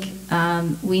think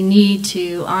we need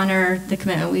to honor the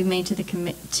commitment we've made to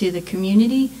the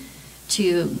community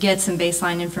to get some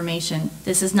baseline information.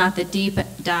 This is not the deep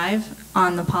dive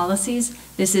on the policies.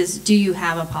 This is, do you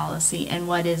have a policy and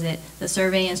what is it? The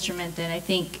survey instrument that I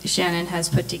think Shannon has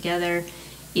put together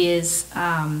is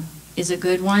a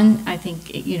good one. I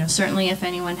think, certainly if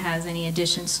anyone has any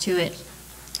additions to it,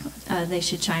 they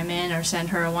should chime in or send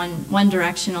her a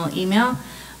one-directional email.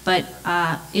 But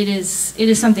it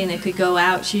is something that could go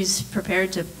out. She's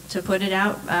prepared to put it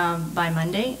out by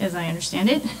Monday, as I understand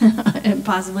it, and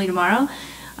possibly tomorrow,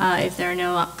 if there are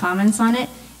no comments on it,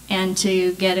 and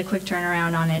to get a quick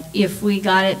turnaround on it. If we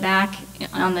got it back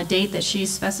on the date that she's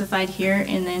specified here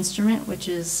in the instrument, which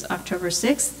is October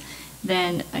 6th,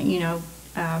 then,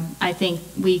 I think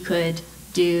we could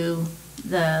do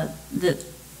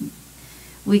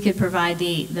we could provide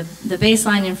the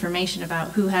baseline information about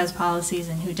who has policies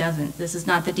and who doesn't. This is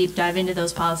not the deep dive into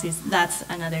those policies. That's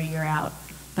another year out.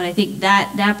 But I think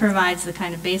that provides the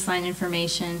kind of baseline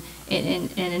information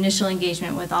and initial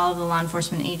engagement with all of the law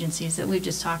enforcement agencies that we've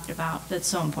just talked about that's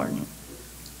so important.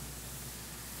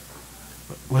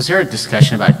 Was there a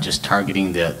discussion about just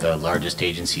targeting the largest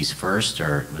agencies first,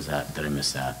 or did I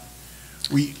miss that?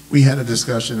 We had a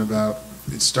discussion about,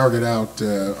 it started out,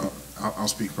 I'll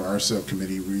speak for our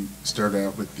subcommittee. We started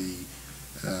out with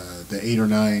the 8 or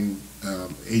 9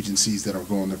 agencies that will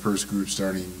go in the first group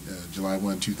starting July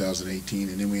 1, 2018,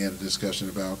 and then we had a discussion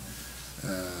about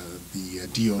the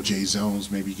DOJ zones,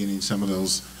 maybe getting some of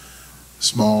those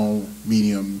small,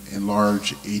 medium, and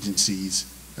large agencies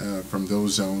from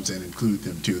those zones and include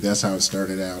them too. That's how it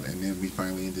started out, and then we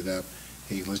finally ended up,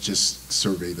 hey, let's just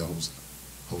survey the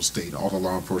whole state, all the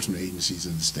law enforcement agencies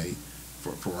in the state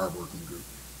for our working group.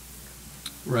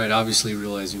 Right, obviously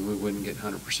realizing we wouldn't get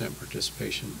 100%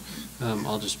 participation.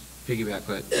 I'll just piggyback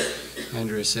what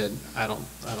Andrea said. I don't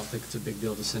think it's a big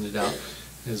deal to send it out,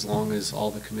 as long as all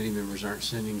the committee members aren't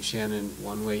sending Shannon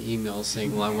one-way emails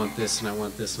saying, well, I want this, and I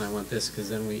want this, and I want this, because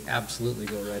then we absolutely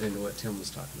go right into what Tim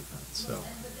was talking about, so. But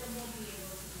then we'll be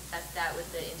able to discuss that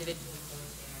with the individual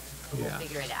co-chairs, and we'll Yeah.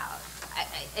 figure it out.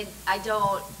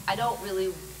 I don't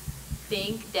really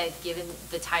think that, given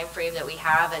the time frame that we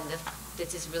have, and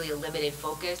this is really a limited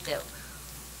focus, that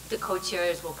the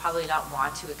co-chairs will probably not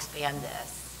want to expand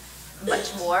this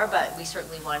much more, but we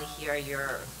certainly want to hear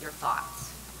your thoughts.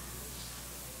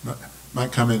 My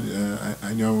comment,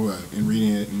 I know in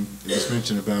reading it, and it was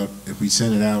mentioned about if we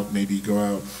send it out, maybe go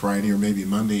out Friday or maybe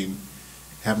Monday and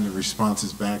having the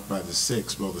responses back by the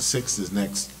 6th. Well, the 6th is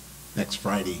next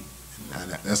Friday,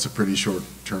 and that's a pretty short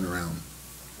turnaround.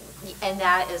 And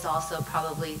that is also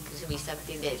probably going to be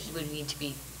something that would need to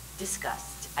be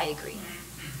discussed. I agree.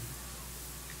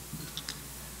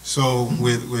 So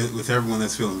with everyone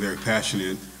that's feeling very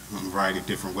passionate on a variety of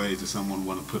different ways, does someone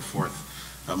want to put forth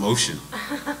a motion?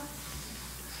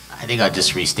 I think I'll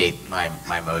just restate my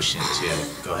motion to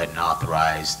go ahead and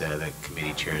authorize the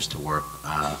committee chairs to work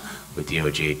with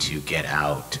DOJ to get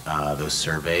out those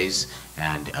surveys.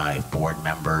 And if board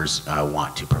members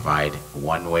want to provide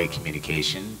one-way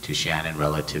communication to Shannon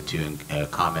relative to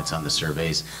comments on the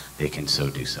surveys, they can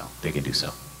do so.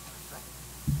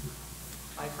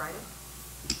 By Friday?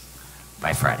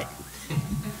 By Friday.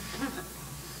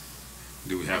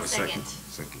 Do we have a second?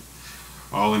 Second.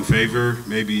 All in favor?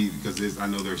 Maybe, because I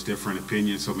know there's different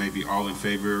opinions, so maybe all in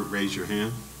favor, raise your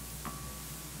hand.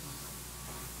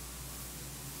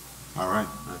 All right,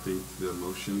 I think the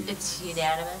motion. It's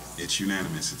unanimous. It's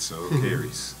unanimous, it so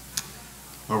carries.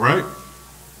 All right.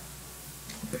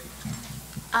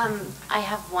 I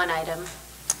have one item.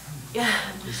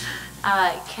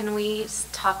 Can we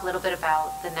talk a little bit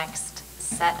about the next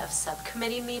set of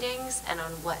subcommittee meetings and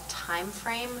on what time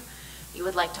frame you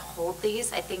would like to hold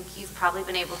these? I think you've probably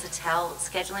been able to tell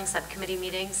scheduling subcommittee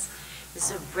meetings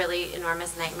is a really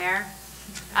enormous nightmare.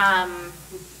 And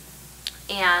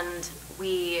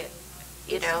we,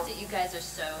 It's just that you guys are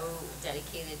so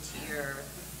dedicated to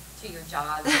your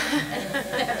jobs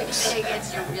and everything.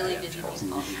 You're really busy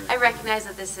people. I recognize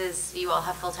that you all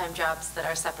have full-time jobs that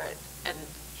are separate and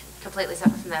completely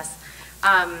separate from this.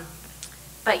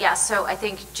 But yeah, so I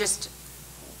think just,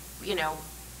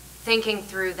 thinking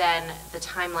through then the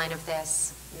timeline of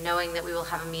this, knowing that we will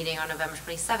have a meeting on November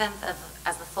 27th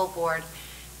as the full board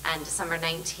and December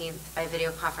 19th by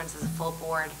video conference as a full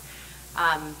board,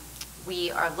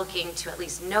 we are looking to at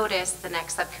least notice the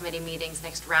next subcommittee meetings,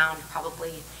 next round,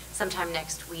 probably sometime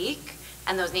next week,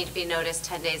 and those need to be noticed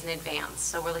 10 days in advance.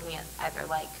 So we're looking at either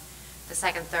like the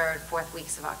 2nd, 3rd, 4th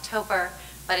weeks of October,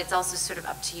 but it's also sort of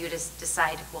up to you to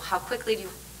decide, well, how quickly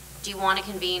do you want to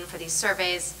convene for these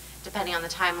surveys? Depending on the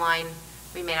timeline,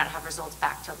 we may not have results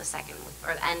back till the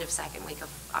end of 2nd week of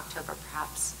October,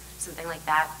 perhaps, something like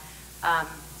that.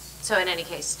 So in any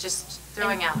case, just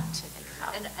throwing out to think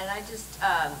about. And I just,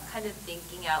 kind of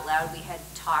thinking out loud, we had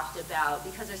talked about,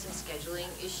 because there's some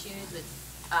scheduling issues with,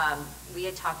 we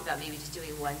had talked about maybe just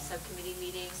doing one subcommittee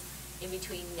meeting in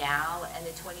between now and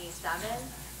the 27th.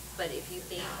 But if you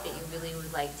think that you really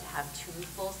would like to have 2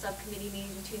 full subcommittee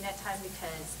meetings between that time,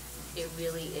 because it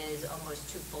really is almost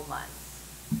 2 full months.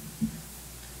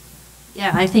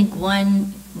 Yeah, I think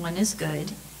one is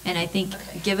good. And I think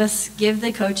give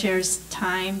the co-chairs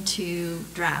time to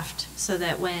draft so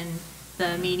that when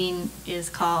the meeting is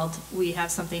called, we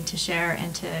have something to share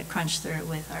and to crunch through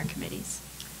with our committees.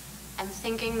 I'm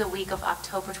thinking the week of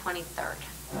October 23rd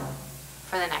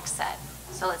for the next set.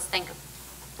 So let's think,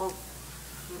 well,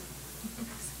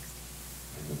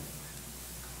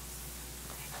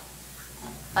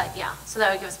 but yeah, so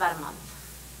that would give us about a month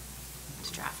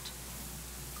to draft.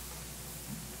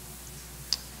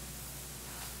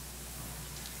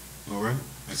 All right.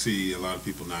 I see a lot of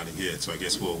people nodding heads, so I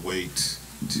guess we'll wait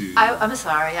to. I'm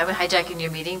sorry, I'm hijacking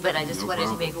your meeting, but I just No wanted to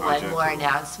problem. make one Hijack more it.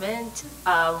 announcement.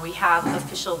 We have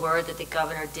official word that the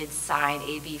governor did sign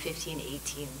AB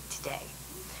 1518 today.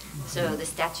 So the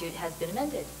statute has been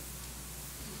amended.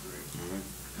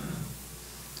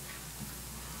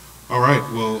 All right,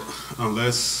 well,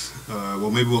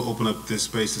 maybe we'll open up this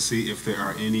space to see if there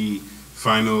are any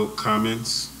final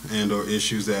comments and or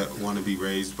issues that want to be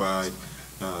raised by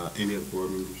any of the board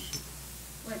members.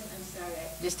 I'm sorry,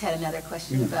 I just had another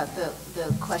question about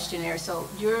the questionnaire. So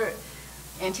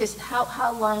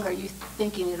how long are you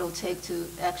thinking it'll take to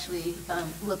actually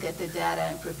look at the data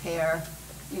and prepare,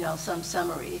 some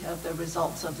summary of the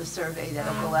results of the survey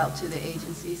that'll go out to the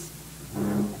agencies?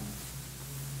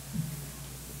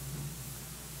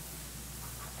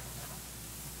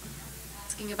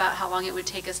 Asking about how long it would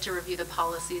take us to review the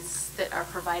policies that are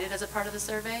provided as a part of the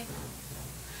survey?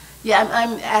 Yeah,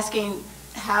 I'm asking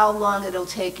how long it'll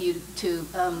take you to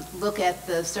look at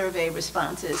the survey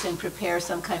responses and prepare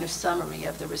some kind of summary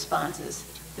of the responses.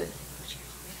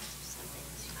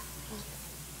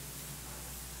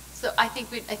 So I think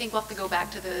we'll have to go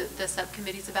back to the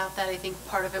subcommittees about that. I think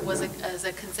part of it was as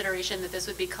a consideration that this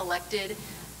would be collected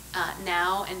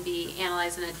now and be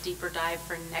analyzed in a deeper dive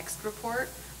for next report.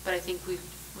 But I think we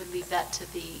would leave that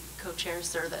to the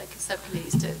co-chairs or the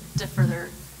subcommittees to further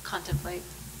contemplate.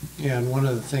 Yeah, and one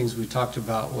of the things we talked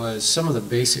about was some of the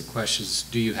basic questions.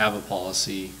 Do you have a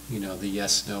policy? The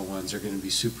yes/no ones are going to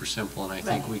be super simple, and I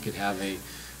think we could have a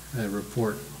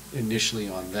report initially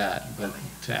on that, but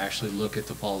to actually look at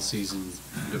the policies and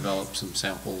develop some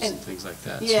samples and things like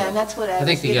that. Yeah, and that's what I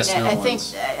think the yes/no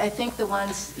ones. I think the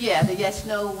ones, the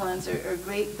yes/no ones are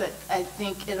great, but I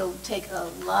think it'll take a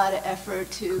lot of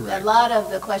effort Correct. A lot of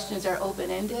the questions are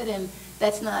open-ended, and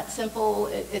that's not simple.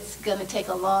 It's going to take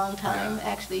a long time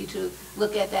actually to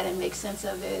look at that and make sense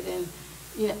of it, and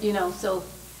so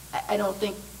I don't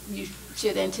think you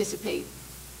should anticipate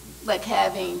like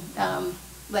having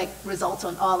results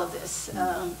on all of this,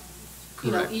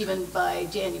 even by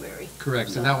January.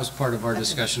 Correct, and that was part of our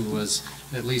discussion, was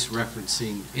at least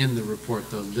referencing in the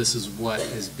report, though, this is what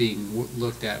is being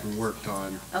looked at and worked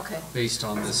on based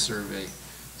on this survey.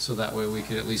 So that way we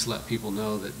could at least let people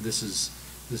know that this is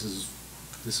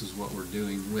what we're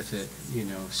doing with it,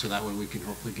 so that way we can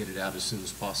hopefully get it out as soon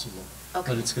as possible.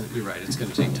 Okay. But you're right, it's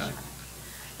going to take time.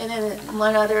 And then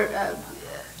one other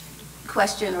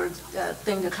question or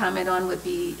thing to comment on would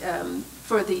be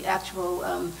for the actual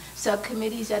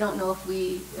subcommittees. I don't know if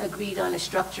we agreed on a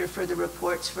structure for the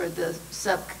reports for the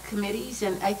subcommittees,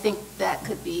 and I think that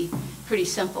could be pretty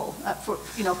simple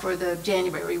for the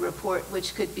January report,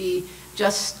 which could be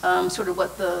just sort of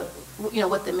what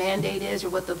the mandate is or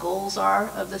what the goals are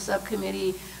of the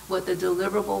subcommittee, what the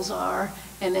deliverables are,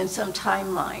 and then some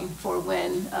timeline for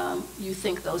when you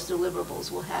think those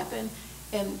deliverables will happen.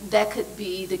 And that could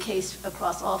be the case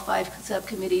across all 5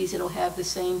 subcommittees. It'll have the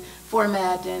same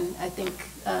format, and I think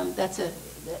that's an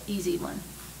easy one.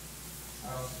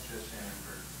 I also suggest,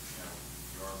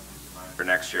 for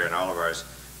next year and all of ours,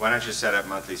 why don't you set up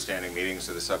monthly standing meetings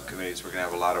of the subcommittees? We're going to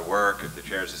have a lot of work. If the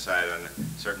chairs decide on a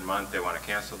certain month they want to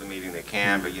cancel the meeting, they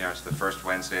can, but it's the first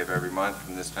Wednesday of every month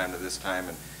from this time to this time,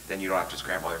 and then you don't have to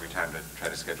scramble every time to try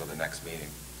to schedule the next meeting.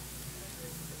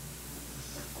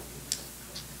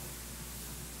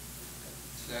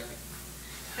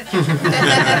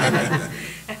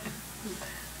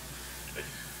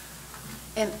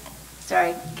 And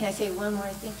sorry, can I say one more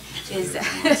thing?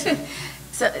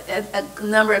 So a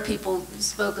number of people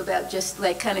spoke about just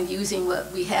kind of using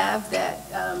what we have that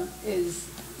is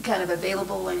kind of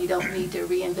available, and you don't need to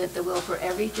reinvent the wheel for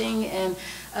everything. And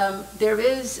there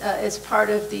is, as part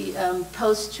of the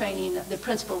post-training, the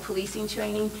principal policing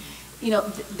training,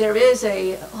 there is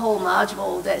a whole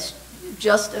module that's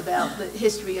just about the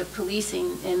history of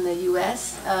policing in the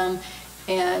U.S.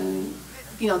 And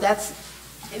that's,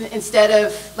 instead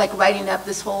of writing up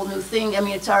this whole new thing,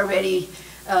 it's already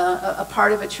a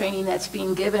part of a training that's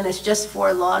being given. It's just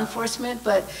for law enforcement,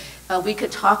 but we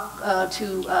could talk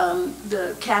to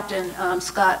the captain,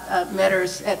 Scott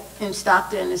Metters in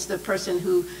Stockton is the person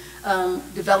who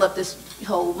developed this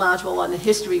whole module on the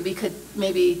history. We could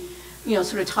maybe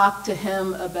sort of talk to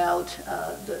him about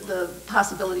the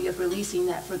possibility of releasing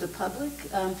that for the public.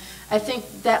 I think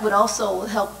that would also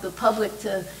help the public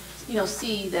to,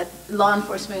 see that law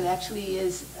enforcement actually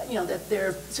is, that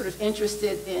they're sort of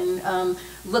interested in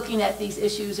looking at these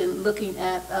issues and looking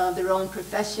at their own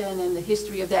profession and the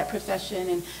history of that profession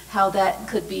and how that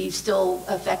could be still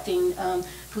affecting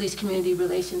police community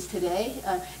relations today.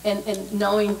 And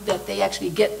knowing that they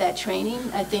actually get that training,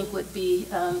 I think would be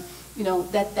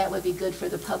that would be good for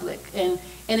the public, and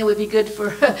it would be good for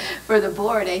for the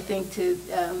board, I think, to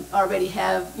already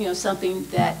have something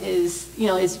that is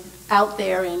is out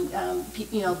there, and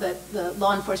that the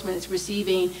law enforcement is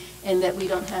receiving, and that we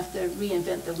don't have to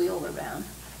reinvent the wheel around.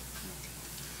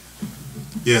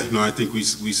 Yeah, no, I think we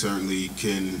certainly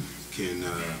can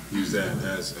use that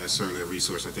as certainly a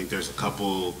resource. I think there's a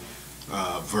couple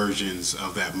versions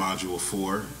of that module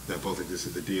 4 that both exist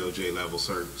at the DOJ level.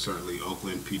 Certainly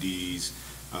Oakland PD's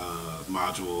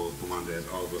module, the one that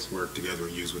all of us worked together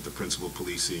and used with the principal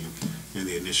policing and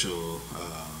the initial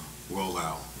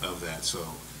rollout of that. So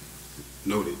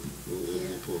noted.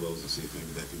 We'll pull those and see if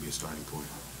maybe that can be a starting point.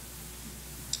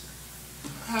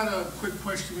 I had a quick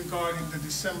question regarding the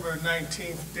December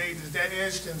 19th date. Is that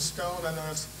edged in stone? I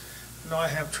know I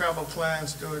have travel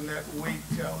plans during that week.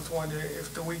 I was wondering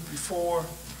if the week before,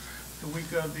 the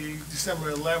week of the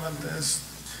December 11th,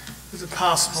 is a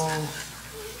possible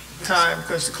time,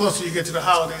 because the closer you get to the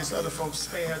holidays, other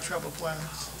folks may have travel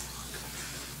plans.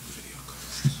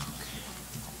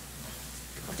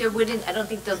 I don't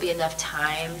think there'll be enough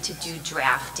time to do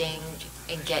drafting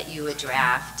and get you a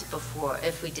draft before,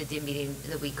 if we did the meeting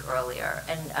the week earlier.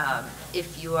 And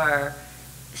if you are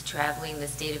traveling the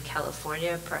state of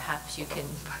California, perhaps you can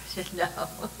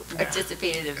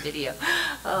participate in a video.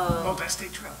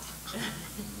 Multi-state travel.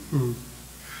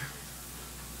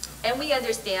 And we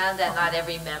understand that not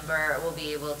every member will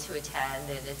be able to attend,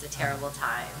 and it's a terrible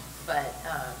time, but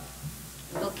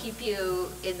we'll keep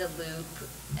you in the loop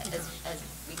as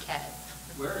we can.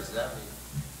 Where is that?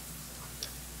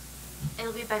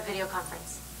 It'll be by video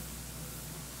conference.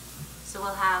 So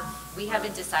we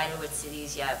haven't decided what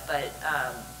cities yet, but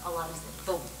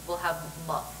we'll have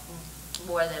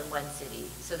more than one city,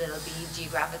 so that it'll be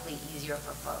geographically easier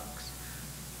for folks.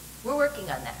 We're working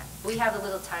on that. We have a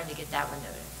little time to get that one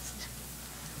noticed.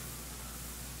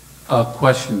 A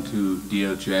question to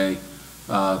DOJ.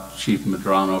 Chief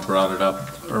Medrano brought it up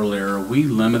earlier. Are we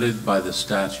limited by the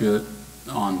statute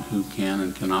on who can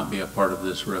and cannot be a part of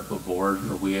this RIPA board?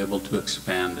 Are we able to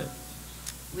expand it?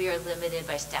 We are limited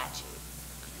by statute.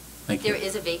 Thank you. There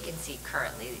is a vacancy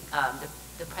currently.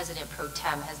 The President Pro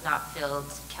Tem has not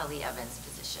filled Kelly Evans'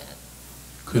 position.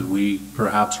 Could we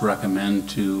perhaps recommend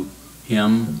to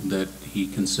him that he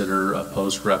consider a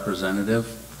post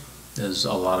representative, as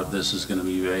a lot of this is going to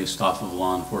be based off of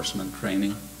law enforcement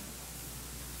training?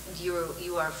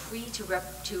 You are free to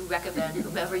recommend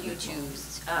whomever you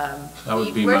choose. That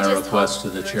would be my request to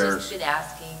the chairs. We've just been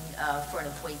asking for an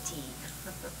appointee.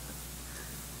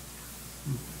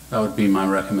 That would be my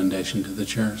recommendation to the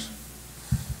chairs.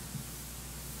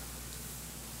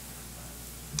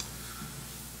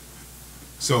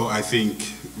 So I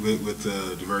think with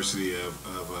the diversity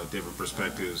of different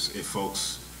perspectives, if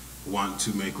folks want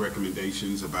to make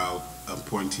recommendations about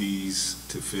appointees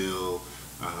to fill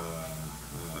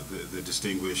the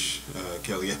distinguished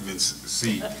Kelly Evans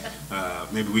seat,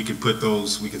 maybe we can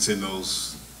send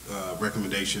those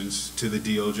recommendations to the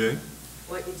DOJ.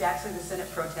 Well, it's actually the Senate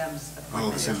Pro Tem's appointment.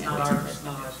 Oh, the Senate Pro Tem. Tem's.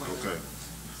 Okay.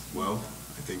 Well,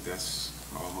 I think that's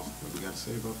all that we got to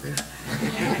say about that.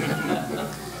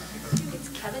 It's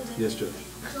Kevin. Yes, Judge.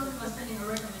 So we're sending a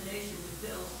recommendation to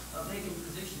fill a vacant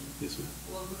position. Yes, ma'am.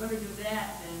 Well, if we're going to do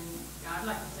that, then I'd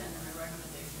like to send them a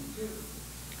recommendation too.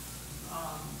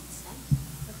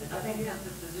 I think that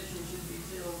the position should be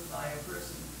filled by a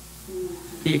person who,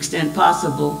 to the extent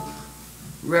possible,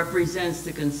 represents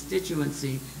the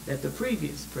constituency that the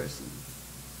previous person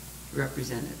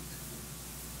represented.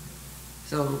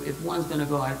 So if one's going to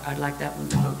go, I'd like that one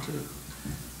to go too.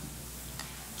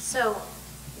 So,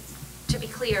 to be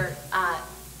clear,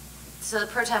 so the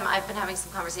Pro Tem, I've been having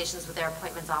some conversations with their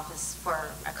appointments office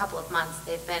for a couple of months.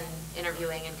 They've been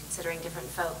interviewing and considering different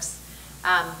folks.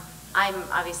 I'm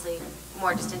obviously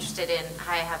more just interested in,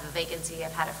 hi, I have a vacancy,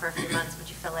 I've had it for a few months, would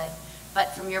you fill it?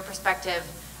 But from your perspective,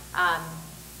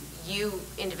 you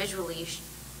individually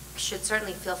should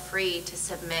certainly feel free to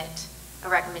submit a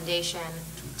recommendation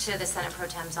to the Senate Pro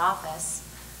Tem's office,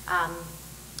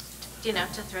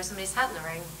 to throw somebody's hat in the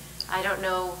ring. I don't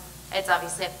know, it's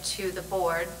obviously up to the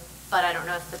board, but I don't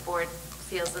know if the board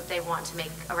feels that they want to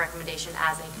make a recommendation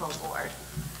as a full board.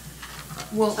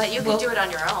 Well, but you can do it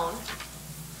on your own.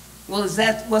 Well, is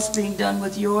that what's being done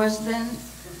with yours then?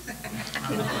 I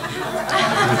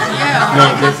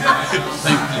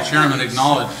think the chairman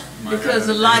acknowledged. Because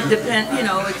a lot depend,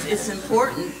 it's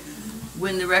important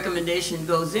when the recommendation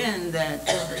goes in that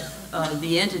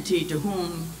the entity to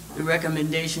whom the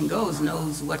recommendation goes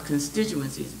knows what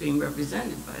constituency is being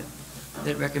represented by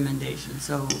that recommendation.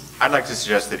 So I'd like to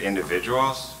suggest that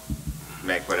individuals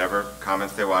make whatever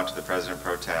comments they want to the President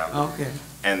Pro Tem. Okay.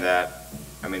 And that,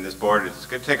 this board, it's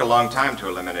going to take a long time to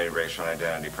eliminate racial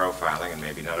identity profiling, and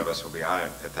maybe none of us will be on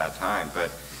it at that time,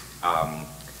 but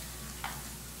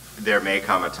there may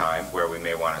come a time where we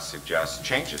may want to suggest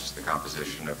changes to the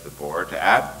composition of the board to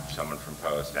add someone from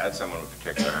post, add someone with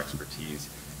particular expertise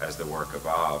as the work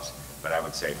evolves. But I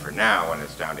would say for now, when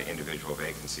it's down to individual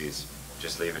vacancies,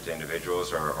 just leave it to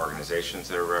individuals or organizations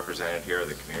that are represented here, or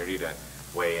the community, to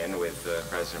weigh in with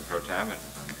President Pro Tem and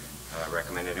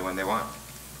recommend anyone they want.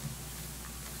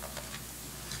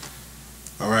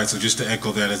 All right, so just to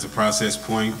echo that as a process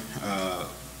point,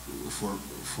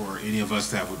 for any of us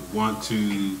that would want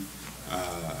to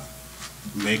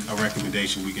make a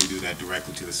recommendation, we can do that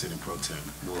directly to the Senate Pro Tem.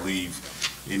 We'll leave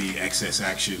any excess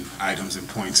action items and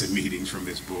points and meetings from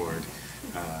this board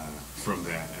from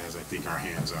that, as I think our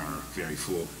hands are very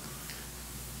full.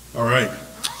 All right,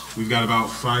 we've got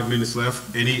about 5 minutes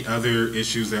left. Any other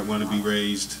issues that want to be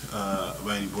raised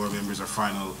by any board members, or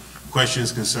final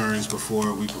questions, concerns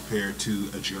before we prepare to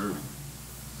adjourn?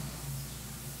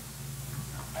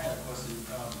 I had a question.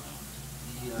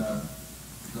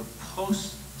 The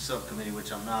post subcommittee,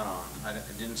 which I'm not on, I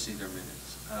didn't see their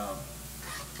minutes.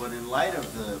 But in light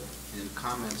of the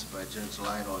comments by Judge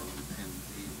Lytle and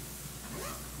the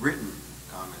written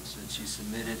comments that she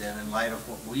submitted, and in light of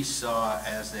what we saw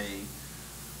as a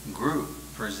group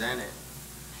presented,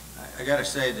 I got to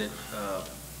say that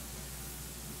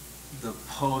the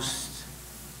post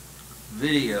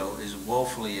video is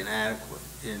woefully inadequate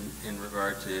in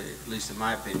regard to, at least in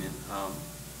my opinion,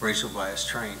 racial bias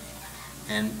training.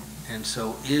 And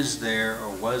so is there,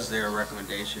 or was there, a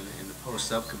recommendation in the post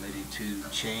subcommittee to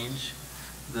change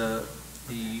the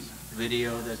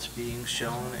video that's being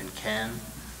shown, and can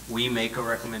we make a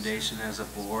recommendation as a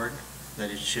board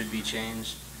that it should be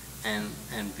changed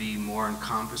and be more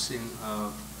encompassing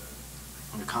of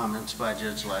the comments by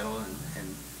Judge Lytle,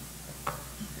 and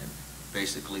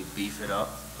basically beef it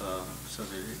up so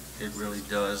that it really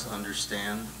does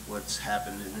understand what's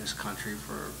happened in this country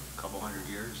for a couple hundred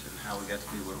years and how we got to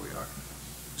be where we are?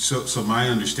 So my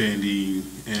understanding,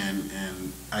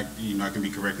 and I can be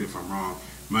corrected if I'm wrong,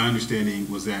 my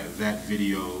understanding was that that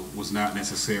video was not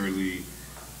necessarily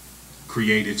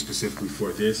created specifically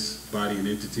for this body and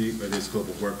entity or this scope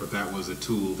of work, but that was a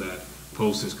tool that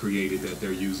Post has created that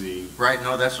they're using. Right,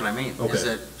 no, that's what I mean. Okay. Is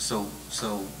that, so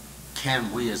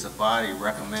can we as a body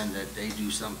recommend that they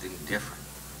do something different?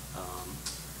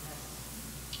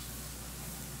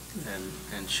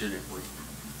 And shouldn't we?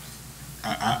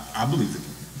 I believe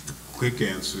the quick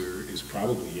answer is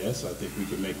probably yes. I think we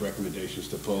can make recommendations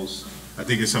to Post. I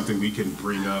think it's something we can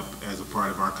bring up as a part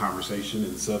of our conversation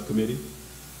in the subcommittee.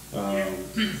 I know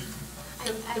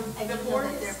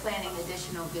that they're planning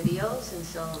additional videos, and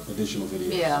so. Additional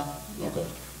videos? Yeah. Okay.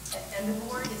 And the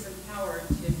board is empowered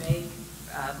to make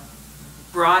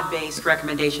broad-based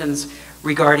recommendations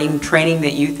regarding training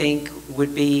that you think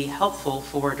would be helpful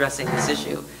for addressing this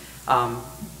issue.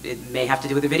 It may have to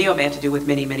do with the video, it may have to do with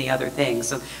many, many other things.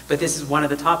 So, but this is one of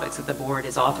the topics that the board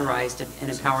is authorized and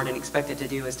empowered and expected to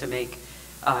do, is to make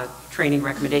training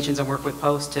recommendations and work with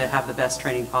Post to have the best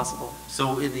training possible.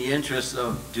 So in the interest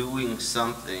of doing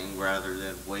something rather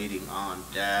than waiting on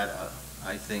data,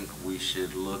 I think we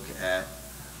should look at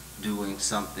doing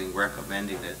something,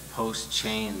 recommending that Post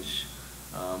change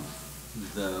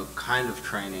the kind of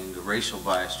training, the racial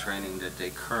bias training that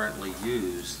they currently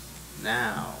use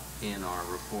now in our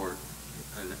report,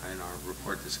 in our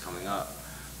report that's coming up.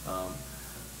 I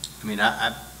mean,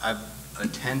 I've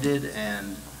attended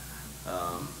and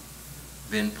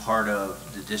been part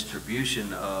of the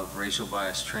distribution of racial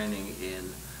bias training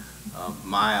in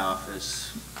my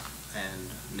office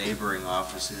and neighboring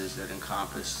offices that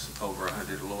encompass over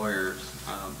 100 lawyers.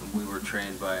 We were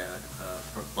trained by a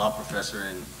law professor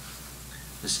in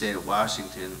the state of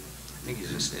Washington. I think he's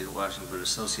in the state of Washington, but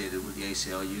associated with the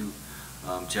ACLU,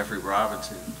 Jeffrey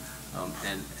Robinson,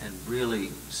 and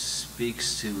really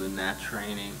speaks to, in that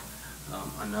training,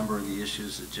 a number of the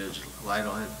issues that Judge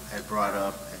Lytle had brought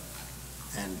up,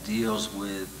 and deals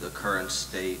with the current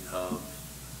state of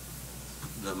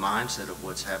the mindset of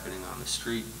what's happening on the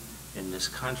street in this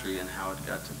country and how it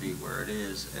got to be where it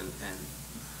is, and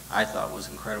I thought was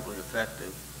incredibly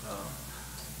effective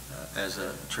as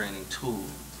a training tool.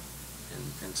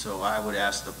 And so I would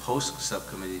ask the Post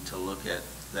subcommittee to look at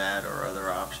that or other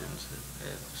options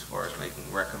as far as making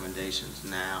recommendations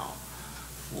now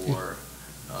for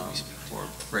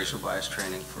racial bias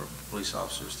training for police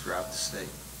officers throughout the state.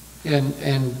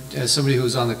 And as somebody who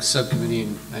was on the subcommittee,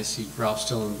 and I see Ralph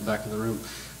still in the back of the room,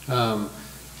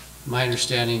 my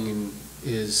understanding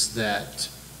is that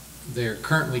they're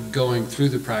currently going through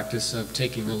the practice of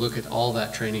taking a look at all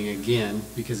that training again,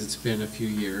 because it's been a few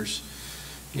years,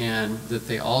 and that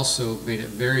they also made it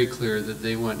very clear that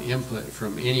they want input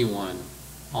from anyone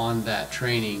on that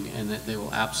training, and that they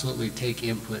will absolutely take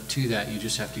input to that. You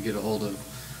just have to get a hold of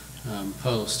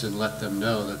Post and let them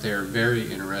know that they're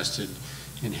very interested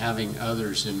in having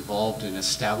others involved in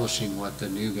establishing what the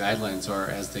new guidelines are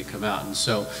as they come out. And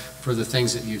so for the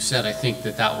things that you've said, I think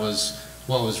that that was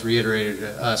what was reiterated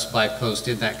to us by Post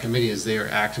in that committee, is they are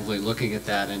actively looking at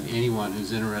that, and anyone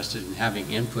who's interested in having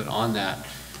input on that,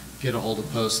 get a hold of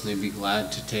Post, and they'd be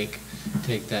glad to take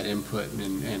take that input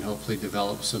and hopefully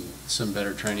develop some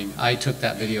better training. I took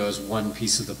that video as one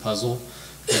piece of the puzzle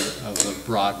of a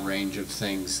broad range of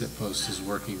things that Post is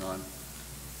working on.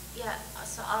 Yeah,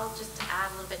 so I'll just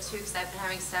add a little bit too, because I've been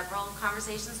having several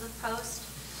conversations with Post.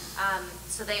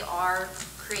 So they are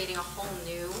creating a whole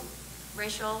new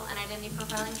racial and identity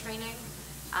profiling training,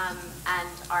 and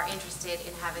are interested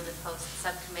in having the Post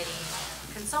subcommittee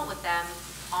consult with them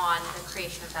on the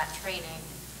creation of that training.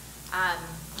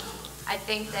 I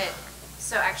think that,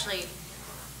 so actually,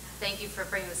 thank you for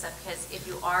bringing this up, because if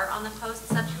you are on the Post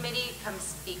subcommittee, come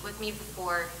speak with me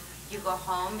before you go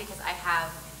home, because I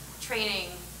have training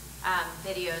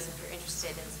videos if you're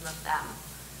interested in some of them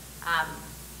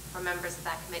for members of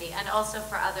that committee, and also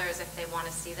for others if they want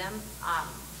to see them.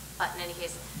 But in any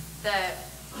case,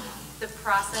 the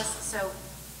process, so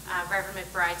Reverend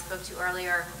McBride spoke to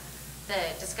earlier, the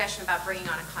discussion about bringing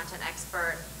on a content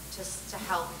expert to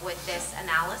help with this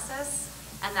analysis,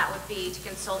 and that would be to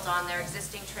consult on their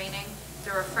existing training.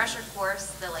 The refresher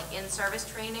course, the in-service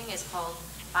training, is called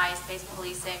Bias-Based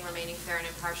Policing, Remaining Fair and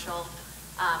Impartial.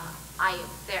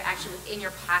 They're actually within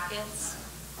your packets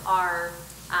are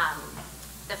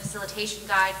the facilitation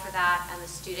guide for that and the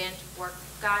student work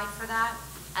guide for that,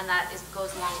 and that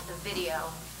goes along with the video,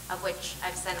 of which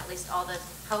I've sent at least all the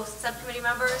Post subcommittee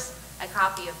members a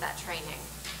copy of that training.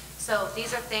 So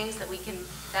these are things that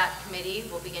that committee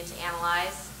will begin to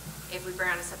analyze. If we bring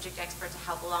on a subject expert to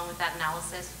help along with that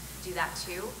analysis, do that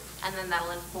too, and then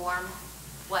that'll inform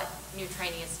what new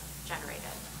training is generated.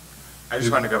 I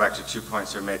just wanted to go back to 2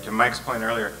 points that were made. To Mike's point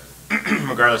earlier,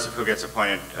 regardless of who gets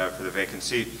appointed for the vacant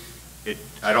seat,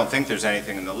 I don't think there's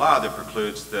anything in the law that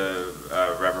precludes the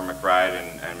Reverend McBride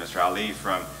and Mr. Ali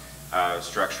from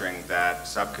structuring that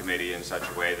subcommittee in such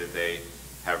a way that they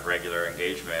have regular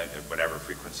engagement at whatever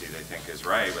frequency they think is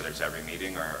right, whether it's every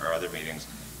meeting or other meetings,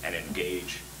 and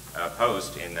engage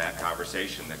Post in that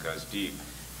conversation that goes deep.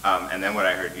 And then what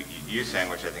I heard you saying,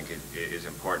 which I think is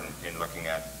important in looking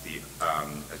at the,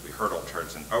 as we hurdle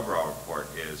towards an overall report,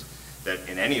 is that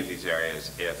in any of these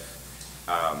areas,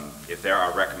 if there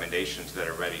are recommendations that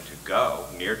are ready to go,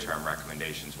 near-term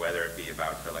recommendations, whether it be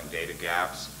about filling data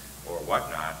gaps or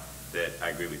whatnot, that I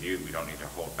agree with you, we don't need to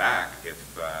hold back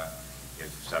if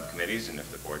subcommittees and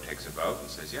if the board takes a vote and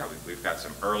says, yeah, we've got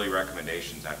some early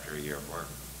recommendations after a year of work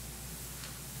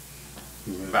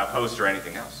about Post or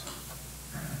anything else.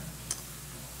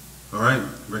 All right,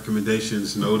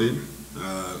 recommendations noted.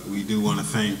 We do want to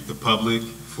thank the public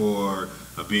for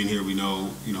being here. We know,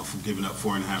 for giving up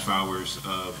 4.5 hours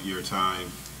of your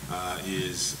time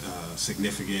is a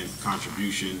significant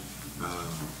contribution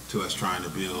to us trying to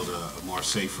build a more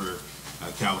safer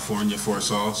California for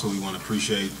us all. So we want to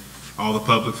appreciate all the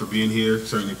public for being here.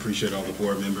 Certainly appreciate all the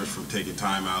board members for taking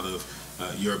time out of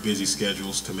your busy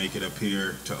schedules to make it up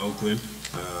here to Oakland.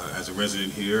 As a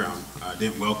resident here, I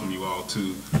didn't welcome you all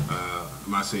to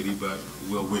my city, but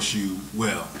we'll wish you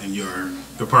well in your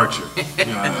departure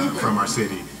from our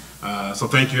city. So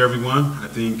thank you, everyone. I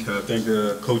think, thank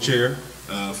the co-chair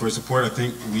for his support. I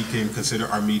think we can consider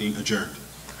our meeting adjourned.